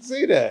gotta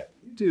see that.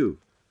 YouTube.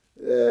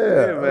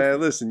 Yeah, man.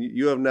 Listen,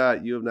 you have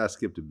not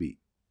skipped a beat.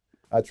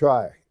 I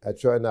try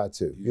not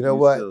to. You know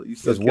what?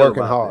 It's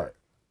working hard.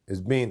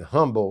 It's being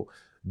humble,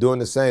 doing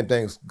the same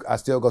things. I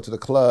still go to the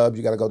clubs.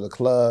 You got to go to the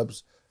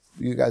clubs.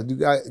 You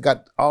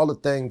got all the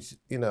things,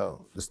 to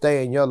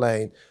stay in your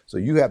lane. So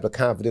you have the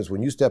confidence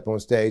when you step on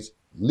stage.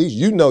 At least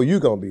you're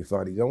going to be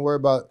funny. Don't worry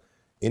about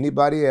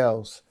anybody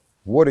else.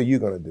 What are you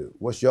going to do?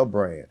 What's your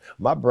brand?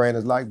 My brand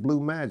is like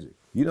Blue Magic.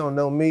 You don't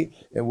know me,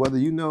 and whether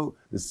you know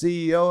the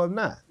CEO or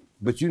not,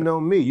 but you know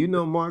me. You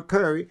know Mark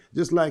Curry,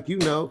 just like you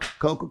know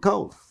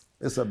Coca-Cola.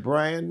 It's a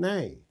brand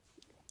name.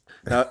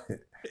 Now,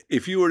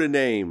 if you were to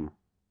name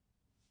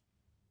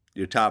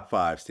your top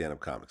 5 stand-up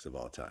comics of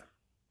all time.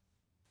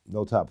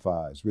 No top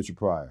 5s. Richard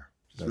Pryor.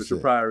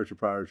 Richard Pryor. Richard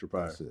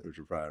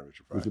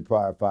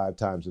Pryor 5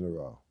 times in a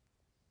row.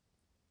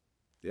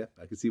 Yeah,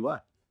 I can see why.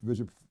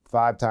 Richard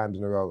 5 times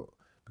in a row.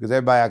 Because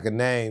everybody I could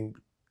name,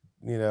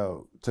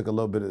 took a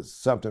little bit of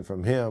something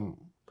from him,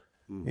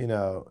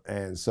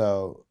 and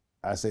so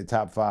I say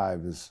top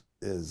 5 is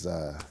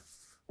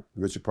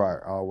Richard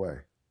Pryor all the way.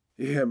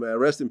 Yeah, man.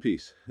 Rest in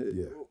peace.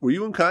 Yeah. Were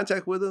you in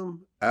contact with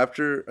him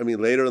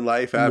later in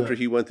life, after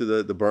he went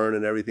through the burn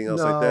and everything else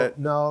like that?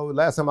 No.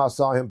 Last time I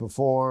saw him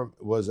perform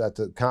was at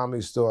the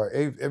Comedy Store.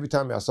 Every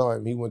time I saw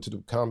him, he went to the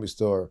Comedy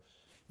Store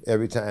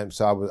every time.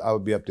 So I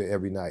would be up there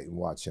every night and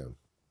watch him.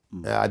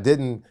 Mm-hmm. And I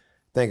didn't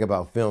think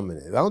about filming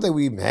it. I don't think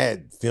we even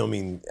had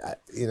filming,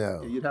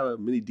 You'd have a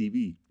mini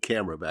DV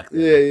camera back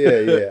then.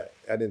 Yeah.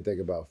 I didn't think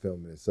about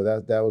filming it. So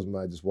that was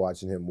my just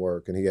watching him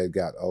work, and he had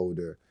got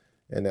older,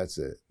 and that's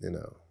it, Yeah,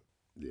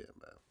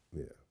 man.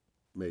 Yeah.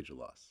 Major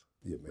loss.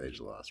 Yeah,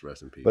 major loss.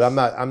 Rest in peace. But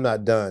I'm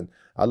not done.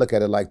 I look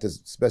at it like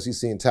this, especially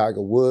seeing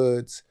Tiger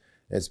Woods,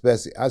 and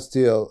especially I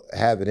still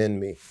have it in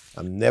me.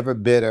 I'm never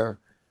bitter.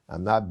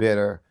 I'm not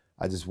bitter.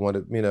 I just want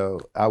to,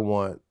 I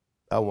want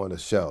a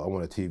show. I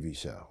want a TV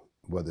show,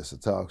 whether it's a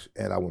talk show,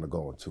 and I want to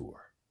go on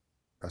tour.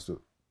 That's what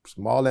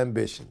small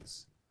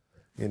ambitions.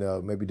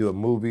 Maybe do a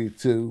movie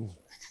too.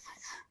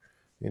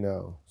 You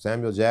know,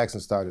 Samuel Jackson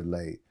started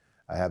late.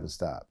 I haven't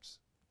stopped.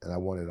 And I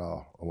want it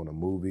all. I want a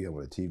movie. I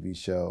want a TV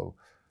show.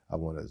 I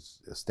want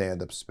a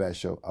stand-up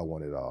special. I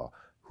want it all.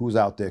 Who's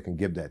out there can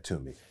give that to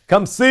me?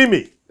 Come see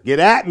me. Get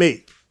at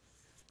me.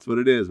 That's what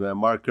it is, man.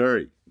 Mark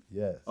Curry.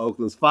 Yes.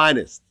 Oakland's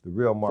finest. The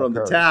real Mark From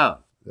Curry. the town.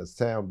 That's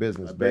town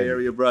business, My Bay baby.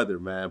 Area brother,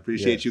 man.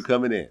 Appreciate Yes. you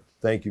coming in.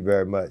 Thank you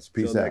very much.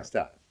 Peace Till out. next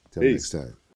time. Till next time.